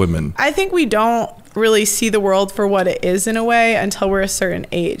lot of women? I think we don't really see the world for what it is in a way until we're a certain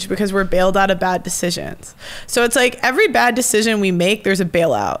age because we're bailed out of bad decisions. So it's like every bad decision we make, there's a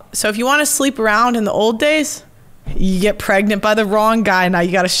bailout. So if you want to sleep around in the old days, you get pregnant by the wrong guy. Now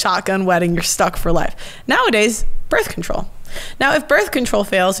you got a shotgun wedding, you're stuck for life. Nowadays, birth control. Now, if birth control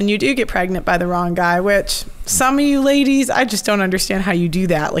fails and you do get pregnant by the wrong guy, which some of you ladies, I just don't understand how you do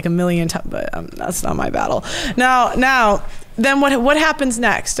that like a million times, but that's not my battle. Now, then what happens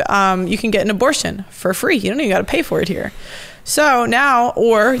next? You can get an abortion for free. You don't even got to pay for it here. So now,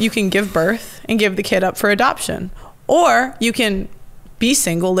 or you can give birth and give the kid up for adoption, or you can be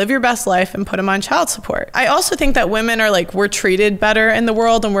single, live your best life, and put them on child support. I also think that women are like, we're treated better in the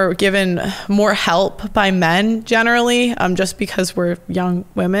world and we're given more help by men generally, just because we're young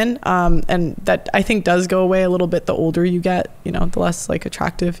women. And that I think does go away a little bit the older you get, you know, the less like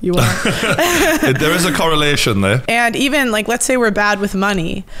attractive you are. There is a correlation there. And even like, let's say we're bad with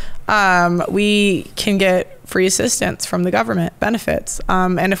money. We can get free assistance from the government, benefits.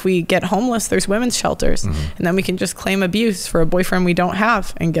 And if we get homeless, there's women's shelters. And then we can just claim abuse for a boyfriend we don't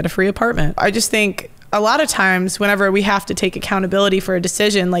have and get a free apartment. I just think a lot of times whenever we have to take accountability for a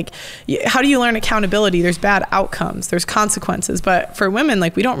decision, like how do you learn accountability? There's bad outcomes, there's consequences. But for women,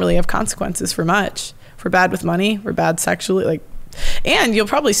 like we don't really have consequences for much. If we're bad with money, we're bad sexually, like, and you'll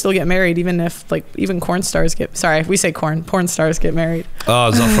probably still get married even if like even porn stars get married. Oh,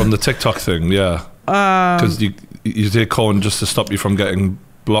 is that from the TikTok thing? Yeah. Because you take corn just to stop you from getting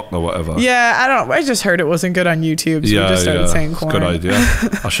blocked or whatever. Yeah, I just heard it wasn't good on YouTube, so we just started saying corn. Good idea.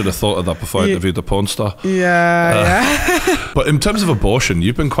 I should have thought of that before I interviewed the porn star. Yeah. But in terms of abortion,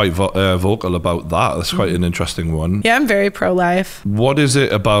 you've been quite vocal about that. That's quite an interesting one. Yeah, I'm very pro-life. What is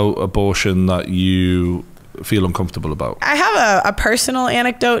it about abortion that you feel uncomfortable about? I have a personal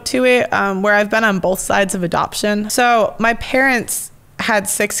anecdote to it where I've been on both sides of adoption. So my parents had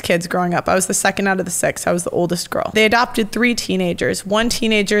 6 kids growing up. I was the second out of the 6. I was the oldest girl. They adopted 3 teenagers. One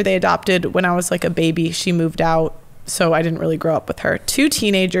teenager they adopted when I was like a baby. She moved out so I didn't really grow up with her. 2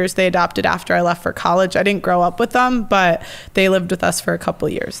 teenagers they adopted after I left for college. I didn't grow up with them, but they lived with us for a couple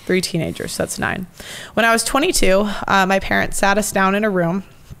of years. 3 teenagers, so that's 9. When I was 22, my parents sat us down in a room.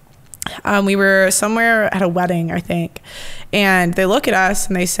 We were somewhere at a wedding, I think, and they look at us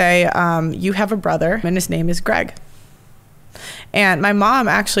and they say, you have a brother and his name is Greg. And my mom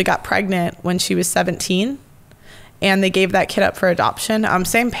actually got pregnant when she was 17. And they gave that kid up for adoption.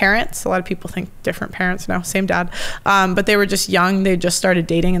 Same parents. A lot of people think different parents. No, same dad. But they were just young. They just started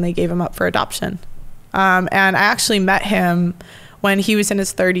dating and they gave him up for adoption. And I actually met him when he was in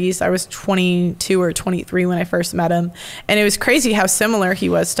his 30s. I was 22 or 23 when I first met him. And it was crazy how similar he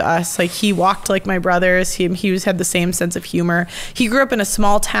was to us. Like, he walked like my brothers. He had the same sense of humor. He grew up in a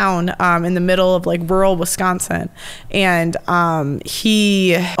small town in the middle of like rural Wisconsin. And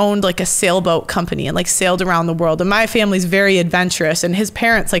he owned like a sailboat company and like sailed around the world. And my family's very adventurous. And his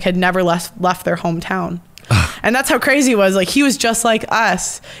parents like had never left their hometown. And that's how crazy it was. Like, he was just like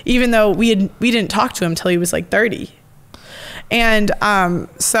us, even though we didn't talk to him till he was like 30. And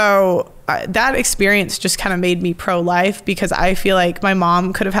so that experience just kind of made me pro-life, because I feel like my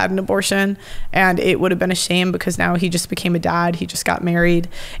mom could have had an abortion and it would have been a shame, because now he just became a dad. He just got married.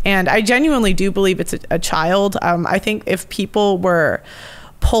 And I genuinely do believe it's a child. I think if people were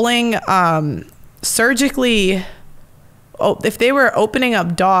pulling surgically, if they were opening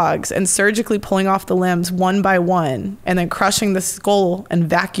up dogs and surgically pulling off the limbs one by one and then crushing the skull and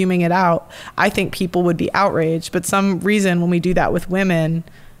vacuuming it out, I think people would be outraged. But some reason when we do that with women,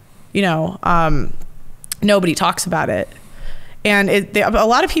 you know, nobody talks about it. And a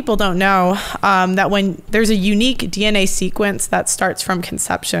lot of people don't know that when there's a unique DNA sequence that starts from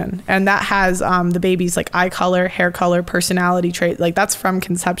conception, and that has the baby's like eye color, hair color, personality trait, like that's from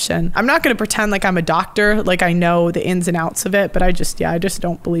conception. I'm not going to pretend like I'm a doctor, like I know the ins and outs of it, but I just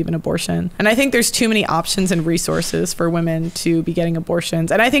don't believe in abortion. And I think there's too many options and resources for women to be getting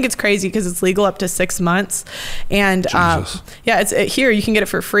abortions. And I think it's crazy because it's legal up to 6 months. And it's here you can get it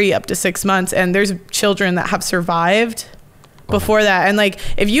for free up to 6 months. And there's children that have survived before that. And like,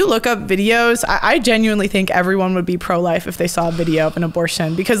 if you look up videos, I genuinely think everyone would be pro-life if they saw a video of an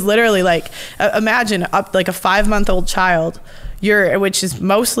abortion, because literally, like, imagine up like a 5-month-old child, which is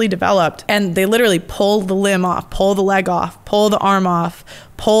mostly developed, and they literally pull the limb off, pull the leg off, pull the arm off,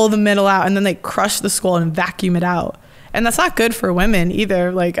 pull the middle out, and then they crush the skull and vacuum it out. And that's not good for women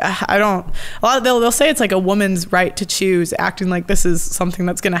either. Like, they'll say it's like a woman's right to choose, acting like this is something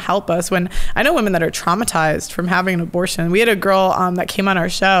that's going to help us, when I know women that are traumatized from having an abortion. We had a girl that came on our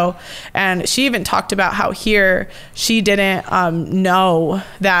show, and she even talked about how here she didn't know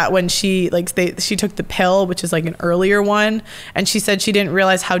that when she took the pill, which is like an earlier one, and she said she didn't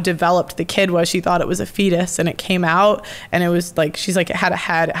realize how developed the kid was. She thought it was a fetus, and it came out and it was like, she's like, it had a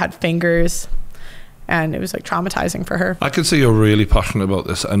head, it had fingers. And it was like traumatizing for her. I could see you're really passionate about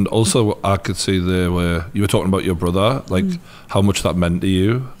this. And also I could see there where you were talking about your brother, like how much that meant to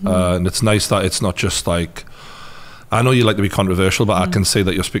you. And it's nice that it's not just like, I know you like to be controversial, but I can see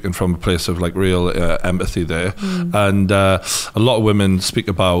that you're speaking from a place of like real empathy there. And a lot of women speak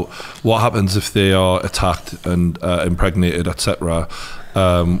about what happens if they are attacked and impregnated, etc.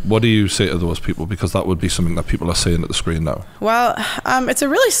 What do you say to those people? Because that would be something that people are saying at the screen now. Well, it's a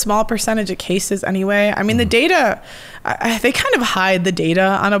really small percentage of cases anyway. I mean, the data, they kind of hide the data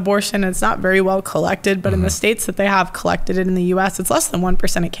on abortion. It's not very well collected, but in the states that they have collected it in the US, it's less than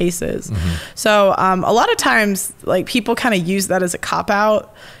 1% of cases. So a lot of times, like, people kind of use that as a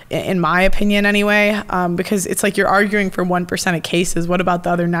cop-out, in my opinion anyway, because it's like you're arguing for 1% of cases. What about the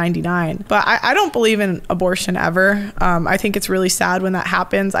other 99? But I don't believe in abortion ever. I think it's really sad when that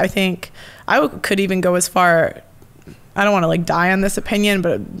happens. I think I could even go as far, I don't want to like die on this opinion,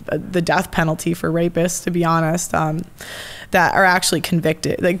 but the death penalty for rapists, to be honest, that are actually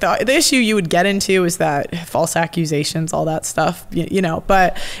convicted. Like the issue you would get into is that false accusations, all that stuff, you know,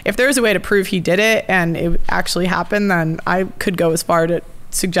 but if there's a way to prove he did it and it actually happened, then I could go as far to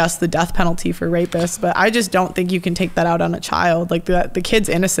suggest the death penalty for rapists. But I just don't think you can take that out on a child. Like the kid's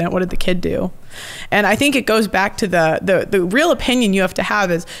innocent. What did the kid do? And I think it goes back to the real opinion you have to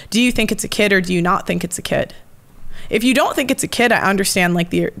have is, do you think it's a kid or do you not think it's a kid? If you don't think it's a kid, I understand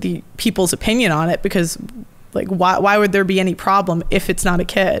like the people's opinion on it, because like why would there be any problem if it's not a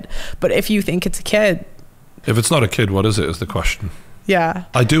kid? But if you think it's a kid, if it's not a kid, what is it, is the question. Yeah,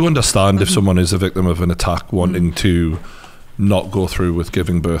 I do understand if someone is a victim of an attack wanting to not go through with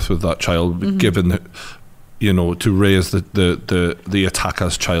giving birth with that child, given you know, to raise the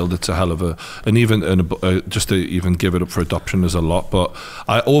attacker's child, it's a hell of a, and even just to even give it up for adoption is a lot. But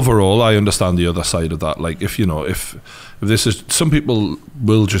overall, I understand the other side of that. Like, if this is, some people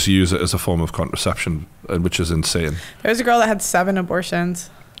will just use it as a form of contraception, which is insane. There's a girl that had 7 abortions.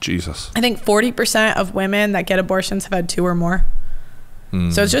 Jesus. I think 40% of women that get abortions have had 2 or more.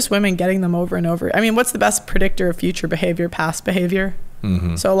 So it's just women getting them over and over. I mean, what's the best predictor of future behavior? Past behavior.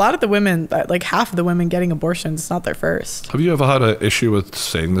 So a lot of the women, like half of the women getting abortions, it's not their first. Have you ever had an issue with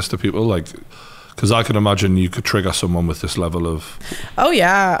saying this to people? Like, because I can imagine you could trigger someone with this level of... Oh,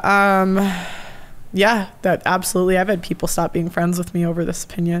 yeah. Yeah, that absolutely. I've had people stop being friends with me over this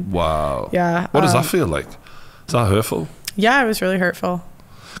opinion. Wow. Yeah. What does that feel like? Is that hurtful? Yeah, it was really hurtful.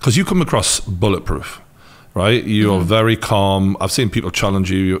 Because you come across bulletproof, right? You're very calm. I've seen people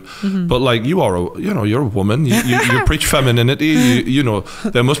challenge you, but like you are, you're a woman. You preach femininity. You know,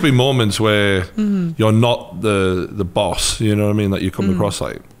 there must be moments where you're not the boss. You know what I mean? That you come across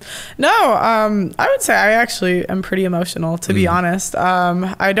like. No, I would say I actually am pretty emotional, to be honest.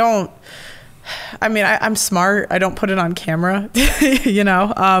 I'm smart. I don't put it on camera,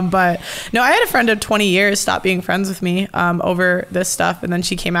 but no, I had a friend of 20 years stop being friends with me over this stuff. And then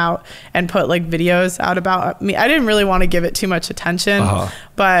she came out and put like videos out about me. I didn't really want to give it too much attention,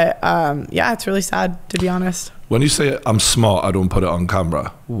 but yeah, it's really sad, to be honest. When you say I'm smart, I don't put it on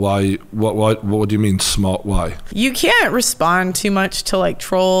camera. Why? What do you mean smart? Why? You can't respond too much to like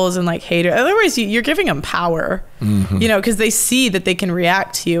trolls and like haters. Otherwise, you're giving them power, because they see that they can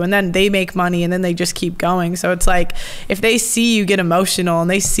react to you, and then they make money, and then they just keep going. So it's like if they see you get emotional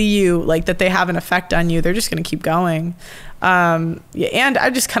and they see you like that they have an effect on you, they're just going to keep going. And I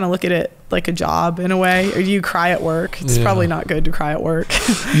just kind of look at it like a job in a way. Or you cry at work. It's probably not good to cry at work.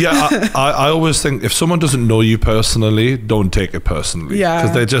 I always think if someone doesn't know you personally, don't take it personally.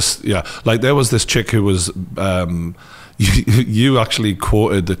 Because they just, like there was this chick who was, you actually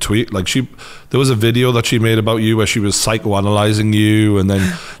quoted the tweet. Like there was a video that she made about you where she was psychoanalyzing you, and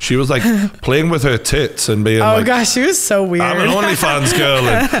then she was like playing with her tits and being like, gosh, she was so weird. I'm an OnlyFans girl,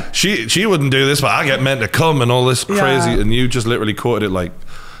 and she wouldn't do this, but I get meant to come and all this crazy, and you just literally quoted it like,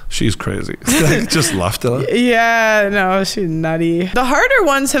 she's crazy. Just laughed at her. Yeah, no, she's nutty. The harder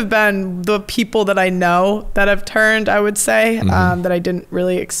ones have been the people that I know that have turned, I would say, that I didn't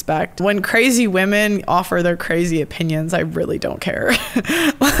really expect. When crazy women offer their crazy opinions, I really don't care.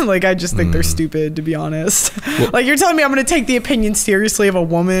 Like, I just think they're stupid, to be honest. Well, like, you're telling me I'm going to take the opinion seriously of a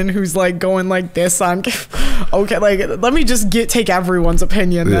woman who's like going like this on, okay, like, let me just take everyone's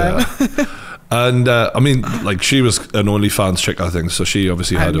opinion then. And I mean, like, she was an OnlyFans chick, I think, so she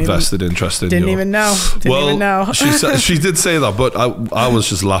obviously had a vested interest in Didn't even know. She did say that, but I was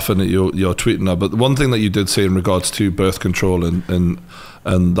just laughing at your tweeting her. But one thing that you did say in regards to birth control and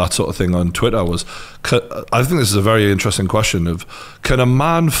that sort of thing on Twitter was, I think this is a very interesting question of, can a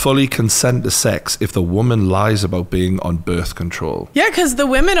man fully consent to sex if the woman lies about being on birth control? Yeah, because the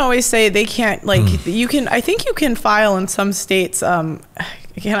women always say they can't, like, I think you can file in some states,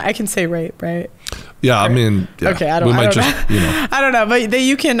 I can say rape, right? Yeah, I mean, okay, I don't know. I don't know, but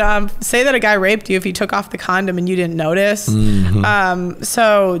you can say that a guy raped you if he took off the condom and you didn't notice.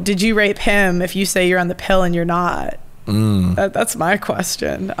 So did you rape him if you say you're on the pill and you're not? That's my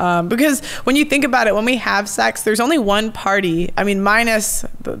question. Because when you think about it, when we have sex, there's only one party. I mean, minus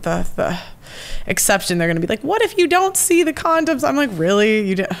the exception, they're gonna be like, what if you don't see the condoms? I'm like, really?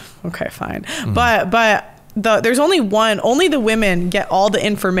 You didn't? Okay, fine. But there's only the women get all the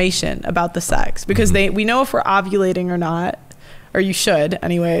information about the sex, because we know if we're ovulating or not, or you should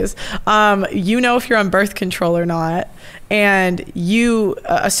anyways. You know if you're on birth control or not, and you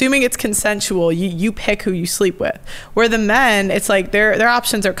assuming it's consensual, you pick who you sleep with. Where the men, it's like their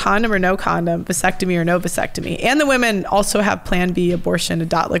options are condom or no condom, vasectomy or no vasectomy. And the women also have plan B, abortion,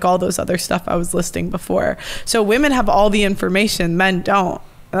 adopt, like all those other stuff I was listing before. So women have all the information, men don't.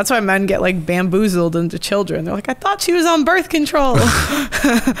 And that's why men get like bamboozled into children. They're like, I thought she was on birth control.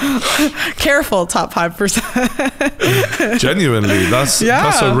 Careful, top 5%. Genuinely, that's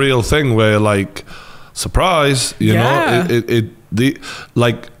a real thing where, like, surprise, you know,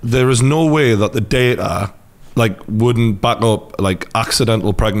 there is no way that the data like wouldn't back up like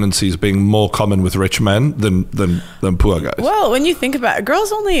accidental pregnancies being more common with rich men than poor guys. Well, when you think about it,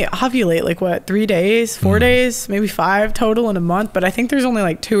 girls only ovulate like what, 3 days, 4 days, maybe 5 total in a month, but I think there's only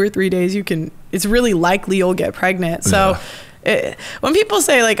like 2 or 3 days it's really likely you'll get pregnant. So when people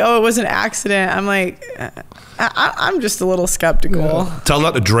say like, oh, it was an accident, I'm like, I'm just a little skeptical. Tell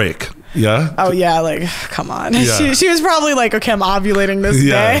that to Drake. Yeah. Oh yeah, like come on. Yeah. She was probably like, okay, I'm ovulating this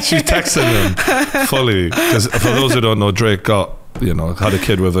day. She's texting him fully, because for those who don't know, Drake got you know, had a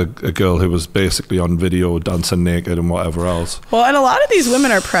kid with a girl who was basically on video dancing naked and whatever else. Well, and a lot of these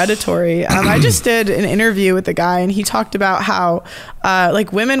women are predatory. I just did an interview with a guy, and he talked about how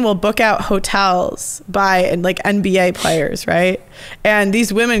like women will book out hotels by like NBA players, right? And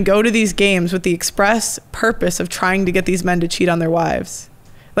these women go to these games with the express purpose of trying to get these men to cheat on their wives.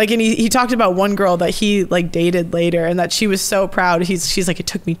 Like, and he talked about one girl that he like dated later, and that she was so proud. She's like, it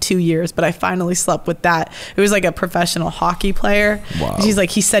took me 2 years, but I finally slept with that. It was like a professional hockey player. Wow. She's like,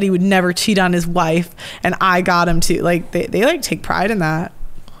 he said he would never cheat on his wife, and I got him to. Like, they like take pride in that.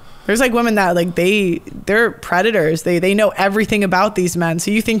 There's like women that like they're predators. They know everything about these men.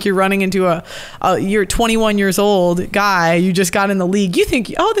 So you think you're running into you're 21 years old guy, you just got in the league. You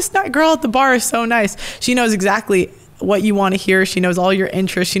think, oh, this girl at the bar is so nice. She knows exactly what you want to hear. She knows all your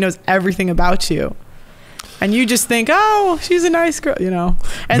interests. She knows everything about you. And you just think, oh, she's a nice girl, you know.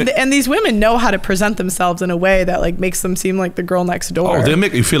 And these women know how to present themselves in a way that like makes them seem like the girl next door. Oh, they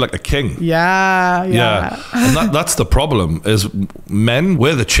make you feel like a king. Yeah. And that's the problem, is men,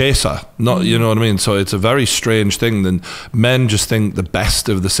 we're the chaser, not, you know what I mean? So it's a very strange thing. Then men just think the best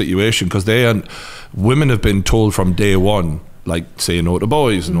of the situation, because women have been told from day one, like, say no to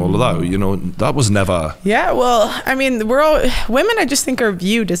boys and all of that, you know, that was never. Yeah, well, I mean, women, I just think, are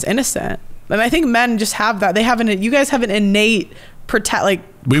viewed as innocent. And I think men just have that. You guys have an innate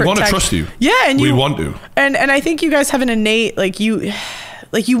we want to trust you. Yeah, and we want to. And I think you guys have an innate, you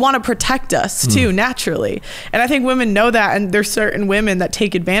want to protect us too, naturally. And I think women know that, and there's certain women that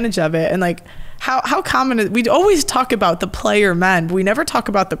take advantage of it. And like, how common is, we always talk about the player men, but we never talk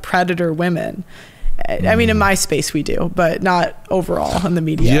about the predator women. I mean, in my space we do, but not overall in the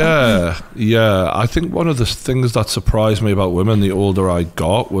media. Yeah. I think one of the things that surprised me about women the older I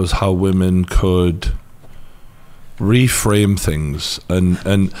got was how women could reframe things.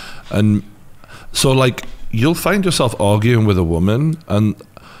 And so, like, you'll find yourself arguing with a woman and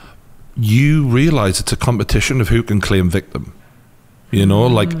you realize it's a competition of who can claim victim. You know,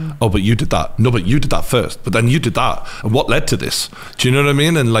 like, oh, but you did that. No, but you did that first. But then you did that. And what led to this? Do you know what I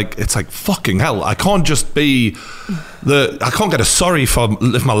mean? And like, it's like, fucking hell. I can't just be I can't get a sorry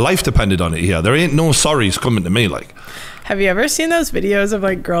if my life depended on it here. There ain't no sorries coming to me, like. Have you ever seen those videos of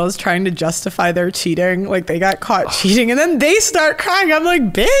like girls trying to justify their cheating? Like they got caught cheating and then they start crying. I'm like,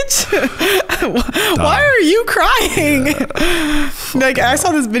 bitch, why are you crying? Yeah. Like I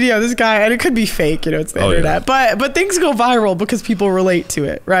saw this video, this guy, and it could be fake, you know, it's the internet. Yeah. But things go viral because people relate to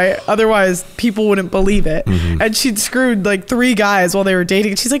it, right? Otherwise people wouldn't believe it. And she'd screwed like 3 guys while they were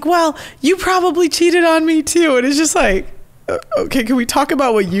dating. She's like, well, you probably cheated on me too. And it's just like, okay, can we talk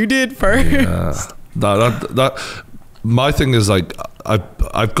about what you did first? Yeah. My thing is, like,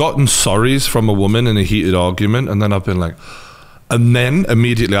 I've gotten sorries from a woman in a heated argument, and then I've been like, and then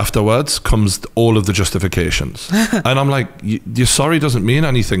immediately afterwards comes all of the justifications. And I'm like, your sorry doesn't mean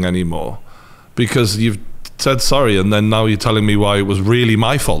anything anymore, because you've said sorry, and then now you're telling me why it was really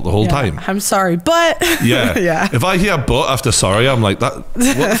my fault the whole time. I'm sorry, but yeah. If I hear but after sorry, I'm like, what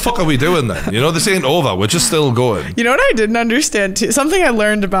the fuck are we doing then? You know, this ain't over. We're just still going. You know what I didn't understand too? Something I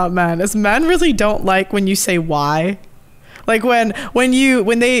learned about men is men really don't like when you say why. Like when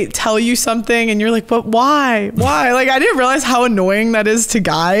they tell you something and you're like, but why? Like I didn't realize how annoying that is to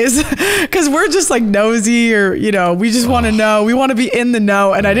guys, because we're just like nosy, or you know, we just want to know, we want to be in the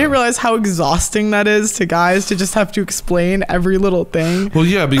know, and I didn't realize how exhausting that is to guys to just have to explain every little thing. Well,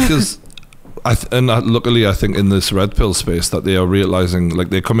 yeah, because luckily I think in this red pill space that they are realizing, like,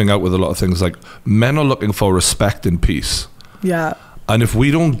 they're coming out with a lot of things like men are looking for respect and peace. Yeah. And if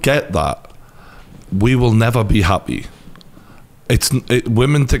we don't get that, we will never be happy.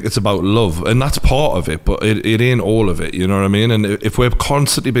 Women think it's about love, and that's part of it, but it ain't all of it, you know what I mean? And if we're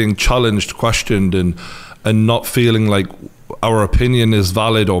constantly being challenged, questioned, and not feeling like our opinion is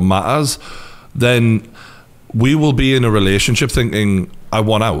valid or matters, then we will be in a relationship thinking, I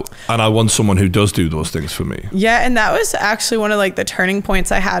want out, and I want someone who does do those things for me. Yeah, and that was actually one of like the turning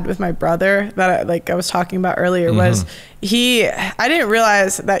points I had with my brother that I was talking about earlier. Was I didn't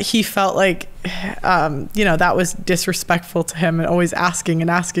realize that he felt like you know, that was disrespectful to him, and always asking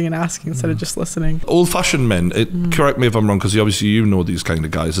instead of just listening. Old-fashioned men, correct me if I'm wrong, because obviously you know these kind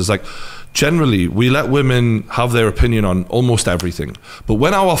of guys, is like, generally we let women have their opinion on almost everything, but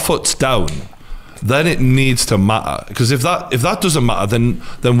when our foot's down, then it needs to matter. Because if that doesn't matter,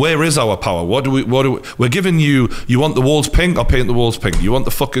 then where is our power? We're giving you want the walls pink, I'll paint the walls pink. You want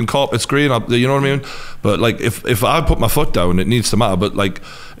the fucking carpets green, you know what I mean? But like, if I put my foot down, it needs to matter. But like,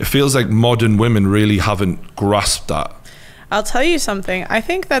 it feels like modern women really haven't grasped that. I'll tell you something. I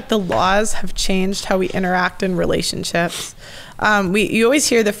think that the laws have changed how we interact in relationships. You always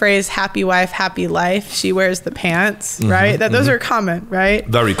hear the phrase "happy wife, happy life." She wears the pants, right? Those are common, right?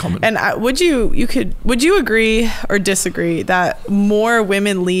 Very common. And would you agree or disagree that more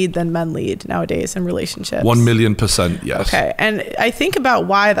women lead than men lead nowadays in relationships? 1,000,000%, yes. Okay, and I think about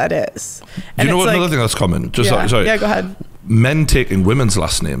why that is. And you know what? Another thing that's common. Sorry. Yeah, go ahead. Men taking women's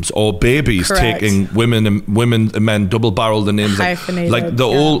last names, or babies taking women and men double-barrel the names, like the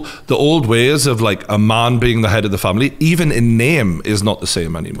old ways of like a man being the head of the family, even in name, is not the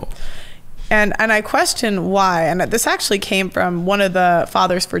same anymore. And I question why. And this actually came from one of the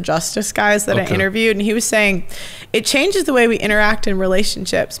Fathers for Justice guys that I interviewed, and he was saying it changes the way we interact in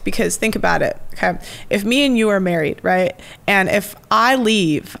relationships. Because think about it, okay? If me and you are married, right, and if I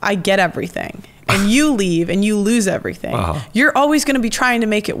leave, I get everything. And you leave and you lose everything. You're always going to be trying to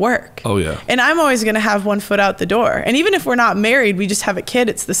make it work. Oh, yeah. And I'm always going to have one foot out the door. And even if we're not married, we just have a kid,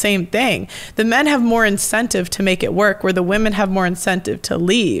 it's the same thing. The men have more incentive to make it work, where the women have more incentive to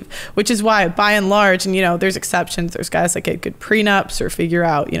leave, which is why, by and large, and, you know, there's exceptions. There's guys that get good prenups or figure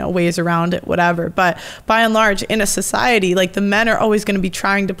out, you know, ways around it, whatever. But by and large, in a society, like, the men are always going to be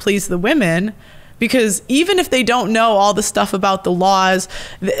trying to please the women. Because even if they don't know all the stuff about the laws,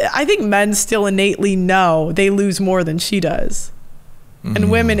 I think men still innately know they lose more than she does.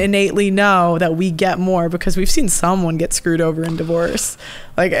 And women innately know that we get more because we've seen someone get screwed over in divorce.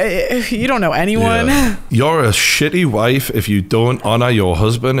 Like, you don't know anyone. Yeah. You're a shitty wife if you don't honor your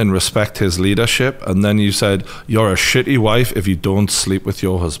husband and respect his leadership. And then you said, you're a shitty wife if you don't sleep with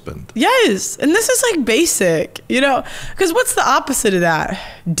your husband. Yes. And this is like basic, you know, because what's the opposite of that?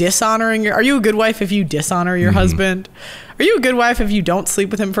 Dishonoring are you a good wife if you dishonor your husband? Are you a good wife if you don't sleep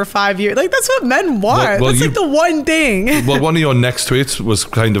with him for 5 years? Like, that's what men want. Well, that's like the one thing. Well, one of your next tweets was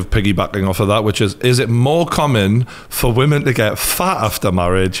kind of piggybacking off of that, which is it more common for women to get fat after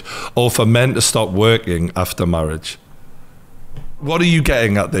marriage or for men to stop working after marriage? What are you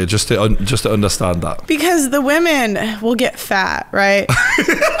getting at there, just to understand that? Because the women will get fat, right?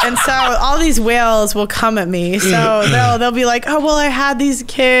 And so all these whales will come at me. So they'll be like, oh, well, I had these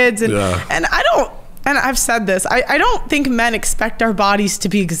kids. And I don't... And I've said this, I don't think men expect our bodies to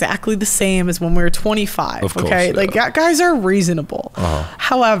be exactly the same as when we were 25, of course, okay? Like, guys are reasonable.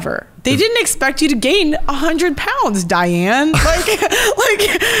 However, they didn't expect you to gain 100 pounds, Diane. Like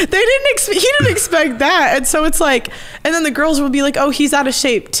he didn't expect that. And so it's like, and then the girls will be like, oh, he's out of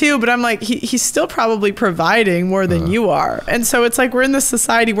shape too. But I'm like, he's still probably providing more than you are. And so it's like, we're in this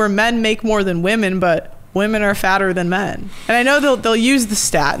society where men make more than women, but women are fatter than men. And I know they'll use the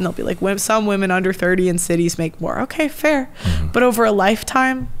stat and they'll be like, some women under 30 in cities make more. Okay, fair. But over a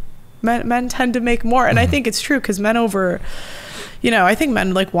lifetime, men tend to make more. And I think it's true because men over, you know, I think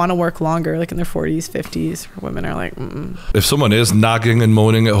men like want to work longer, like in their 40s, 50s. Women are like, If someone is nagging and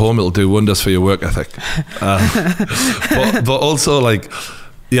moaning at home, it'll do wonders for your work ethic. But also, like,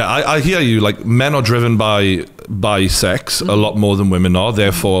 yeah, I hear you. Like, men are driven by sex a lot more than women are.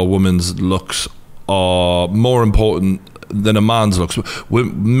 Therefore, a woman's looks are more important than a man's looks.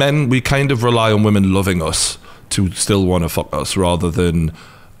 Men, we kind of rely on women loving us to still want to fuck us rather than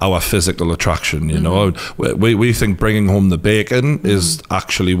our physical attraction, you know. We think bringing home the bacon is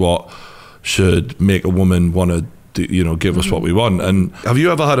actually what should make a woman want to, you know, give us what we want. And have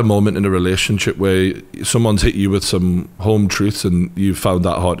you ever had a moment in a relationship where someone's hit you with some home truths and you found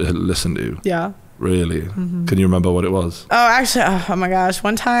that hard to listen to? Yeah. Really? Can you remember what it was? Oh, actually, oh my gosh.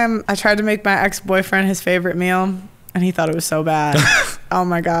 One time I tried to make my ex-boyfriend his favorite meal and he thought it was so bad. Oh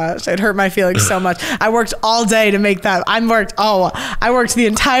my gosh. It hurt my feelings so much. I worked all day to make that. I worked the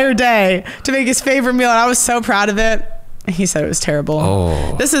entire day to make his favorite meal and I was so proud of it. And he said it was terrible.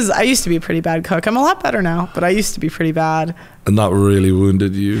 I used to be a pretty bad cook. I'm a lot better now, but I used to be pretty bad. And that really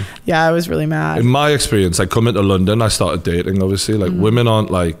wounded you? Yeah, I was really mad. In my experience, I come into London, I started dating, obviously. Like, women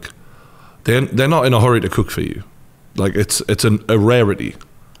aren't like... They're not in a hurry to cook for you. Like, it's a rarity.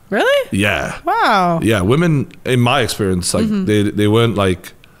 Really? Yeah. Wow. Yeah, women, in my experience, like they weren't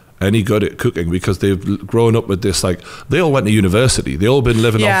like any good at cooking because they've grown up with this, like, they all went to university. They all been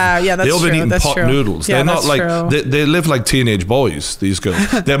living off, they all been eating pot noodles. They're not like, they live like teenage boys, these girls.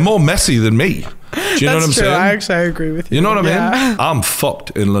 They're more messy than me. Do you know what I'm saying? I agree with you. You know what I mean? I'm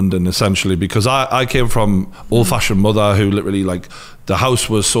fucked in London, essentially, because I came from old-fashioned mother who literally, like, the house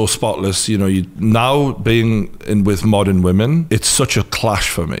was so spotless. You know, now being in with modern women, it's such a clash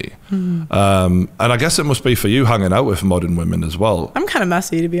for me. And I guess it must be for you hanging out with modern women as well. I'm kind of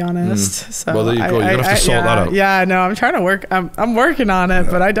messy, to be honest. So well, there you go. You're gonna have to sort that out. Yeah, no, I'm trying to work. I'm working on it,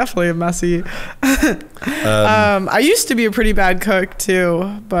 but I definitely am messy. I used to be a pretty bad cook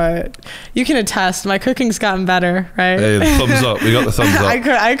too, but you can attest my cooking's gotten better, right? Hey, the thumbs up. We got the thumbs up.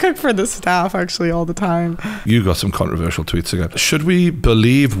 I cook for the staff actually all the time. You got some controversial tweets again. Should we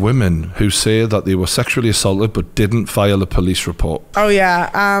believe women who say that they were sexually assaulted but didn't file a police report? Oh yeah.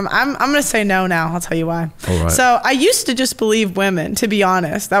 I'm gonna say no now. I'll tell you why. All right. So I used to just believe women, to be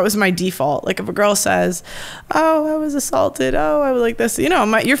honest. That was my default. Like if a girl says, "Oh, I was assaulted. Oh, I was like this," you know,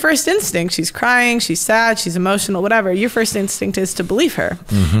 your first instinct, she's crying, she's sad, she's emotional, whatever. Your first instinct is to believe her.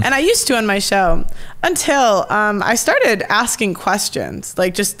 And I used to on my show until I started asking questions,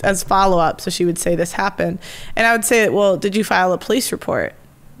 like just as follow up. So she would say this happened, and I would say, "Well, did you file a police report?"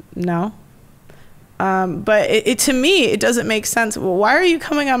 No. But to me, it doesn't make sense. Well, why are you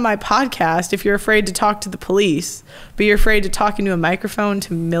coming on my podcast if you're afraid to talk to the police, but you're afraid to talk into a microphone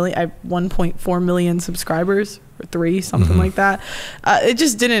to I have 1.4 million subscribers or 3, something like that. It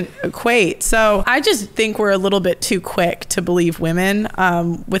just didn't equate. So I just think we're a little bit too quick to believe women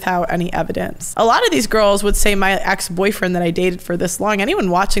without any evidence. A lot of these girls would say my ex-boyfriend that I dated for this long,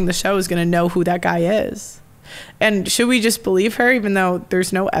 anyone watching the show is going to know who that guy is. And should we just believe her even though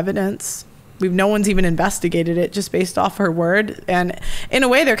there's no evidence? No one's even investigated it, just based off her word. And in a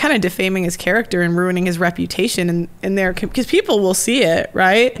way, they're kind of defaming his character and ruining his reputation in there, because people will see it,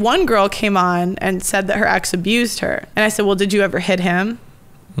 right? One girl came on and said that her ex abused her. And I said, well, did you ever hit him?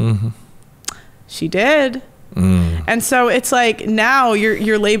 She did. And so it's like now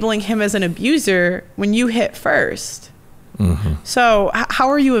you're labeling him as an abuser when you hit first. So how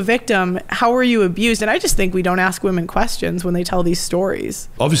are you a victim? How are you abused? And I just think we don't ask women questions when they tell these stories.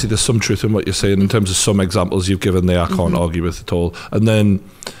 Obviously, there's some truth in what you're saying in terms of some examples you've given there I can't argue with at all. And then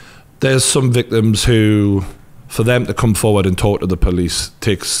there's some victims who, for them to come forward and talk to the police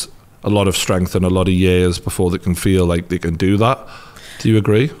takes a lot of strength and a lot of years before they can feel like they can do that. Do you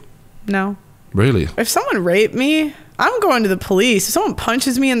agree? No. Really? If someone raped me, I'm going to the police. If someone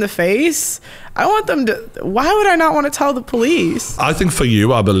punches me in the face, I want them to. Why would I not want to tell the police? I think for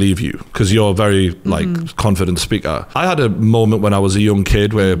you, I believe you because you're a very confident speaker. I had a moment when I was a young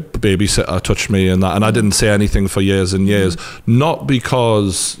kid where a babysitter touched me and I didn't say anything for years and years. Not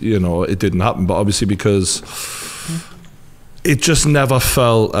because, you know, it didn't happen, but obviously because it just never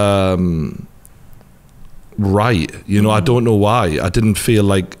felt right, you know. I don't know why. I didn't feel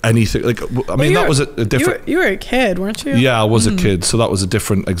like anything. Like, I mean, that was a different. You were a kid, weren't you? Yeah, I was a kid, so that was a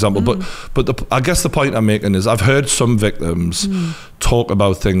different example. But I guess the point I'm making is I've heard some victims talk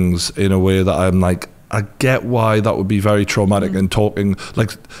about things in a way that I'm like, I get why that would be very traumatic and talking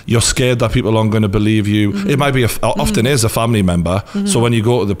like you're scared that people aren't going to believe you. It might be often is a family member. So when you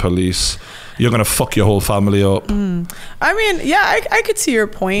go to the police, you're going to fuck your whole family up. I mean, yeah, I could see your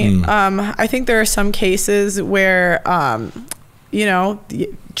point. I think there are some cases where, you know,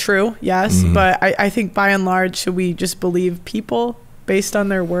 true, yes. But I think by and large, should we just believe people based on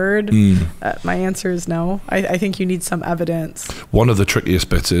their word? My answer is no. I think you need some evidence. One of the trickiest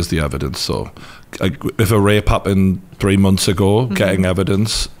bits is the evidence. So if a rape happened 3 months ago, getting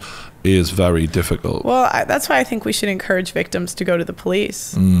evidence is very difficult. Well, that's why I think we should encourage victims to go to the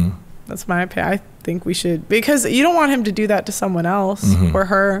police. That's my opinion. I think we should, because you don't want him to do that to someone else or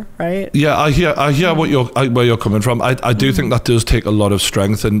her, right? Yeah, I hear where you're coming from. I do think that does take a lot of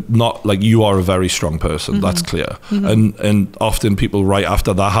strength, and not like you are a very strong person. That's clear. And often people right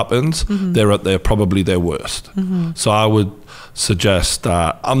after that happens, they're at probably their worst. So I would suggest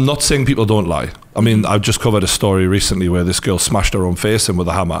that I'm not saying people don't lie. I mean, I've just covered a story recently where this girl smashed her own face in with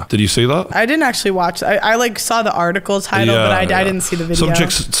a hammer. Did you see that? I didn't actually watch. I like saw the article title, but I didn't see the video. Some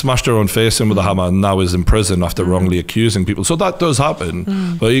chick smashed her own face in with a hammer and now is in prison after wrongly accusing people. So that does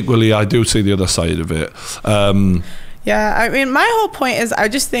happen. But equally, I do see the other side of it. Yeah, I mean, my whole point is I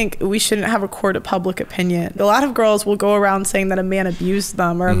just think we shouldn't have a court of public opinion. A lot of girls will go around saying that a man abused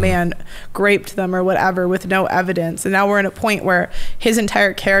them or a man raped them or whatever with no evidence. And now we're in a point where his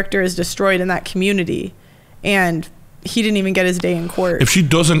entire character is destroyed in that community. And he didn't even get his day in court. If she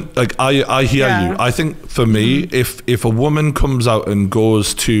doesn't, like, I hear you. I think for me, if a woman comes out and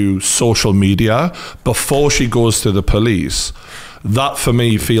goes to social media before she goes to the police, that for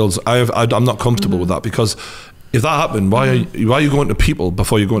me feels, I'm not comfortable with that, because if that happened, why are you going to people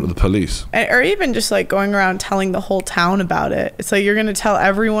before you're going to the police? Or even just like going around telling the whole town about it. It's like you're going to tell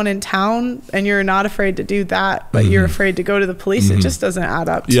everyone in town and you're not afraid to do that, but you're afraid to go to the police. It just doesn't add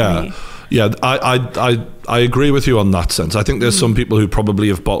up to me. Yeah, I agree with you on that sense. I think there's some people who probably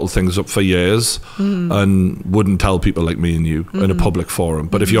have bottled things up for years and wouldn't tell people like me and you in a public forum.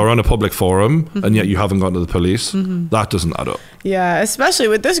 But if you're on a public forum and yet you haven't gone to the police, that doesn't add up. Yeah, especially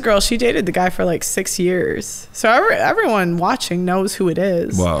with this girl, she dated the guy for like 6 years. So everyone watching knows who it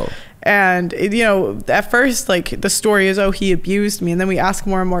is. Wow. And, you know, at first, like, the story is, oh, he abused me. And then we ask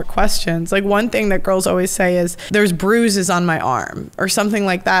more and more questions. Like, one thing that girls always say is, there's bruises on my arm or something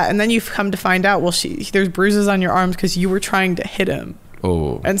like that. And then you've come to find out, well, there's bruises on your arms because you were trying to hit him.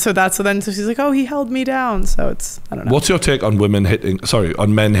 Oh. And so so she's like, oh, he held me down. So it's, I don't know. What's your take on men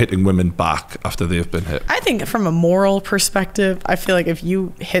hitting women back after they've been hit? I think from a moral perspective, I feel like if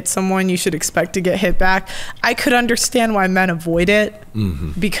you hit someone, you should expect to get hit back. I could understand why men avoid it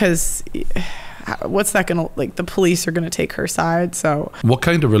because what's that gonna, like, the police are gonna take her side. So what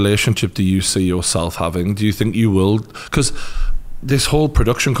kind of relationship do you see yourself having? Do you think you will? Because this whole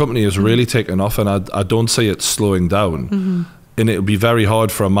production company is really taking off, and I don't see it slowing down. And it would be very hard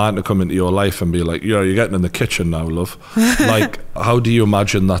for a man to come into your life and be like, you're getting in the kitchen now, love. Like, how do you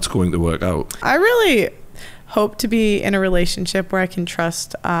imagine that's going to work out? I really hope to be in a relationship where I can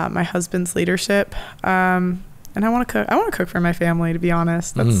trust my husband's leadership. And I want to cook. I want to cook for my family, to be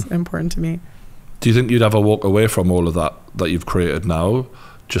honest. That's important to me. Do you think you'd ever walk away from all of that you've created now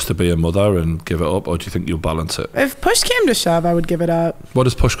just to be a mother and give it up? Or do you think you'll balance it? If push came to shove, I would give it up. What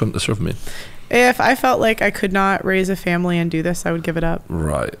does push come to shove mean? If I felt like I could not raise a family and do this, I would give it up.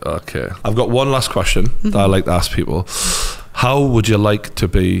 Right, okay. I've got one last question that I like to ask people. How would you like to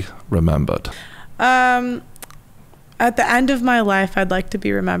be remembered? At the end of my life, I'd like to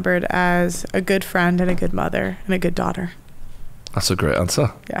be remembered as a good friend and a good mother and a good daughter. That's a great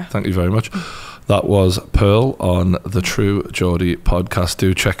answer. Yeah. Thank you very much. That was Pearl on the True Geordie podcast.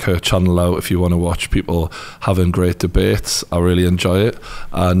 Do check her channel out if you want to watch people having great debates. I really enjoy it.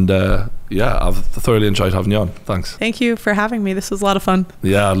 And yeah, I've thoroughly enjoyed having you on. Thanks. Thank you for having me. This was a lot of fun.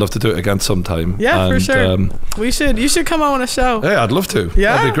 Yeah, I'd love to do it again sometime. Yeah, for sure. You should come on a show. Yeah, I'd love to.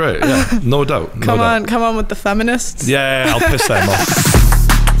 Yeah? That'd be great. Yeah, no doubt. Come on with the Feminists. Yeah, I'll piss them off.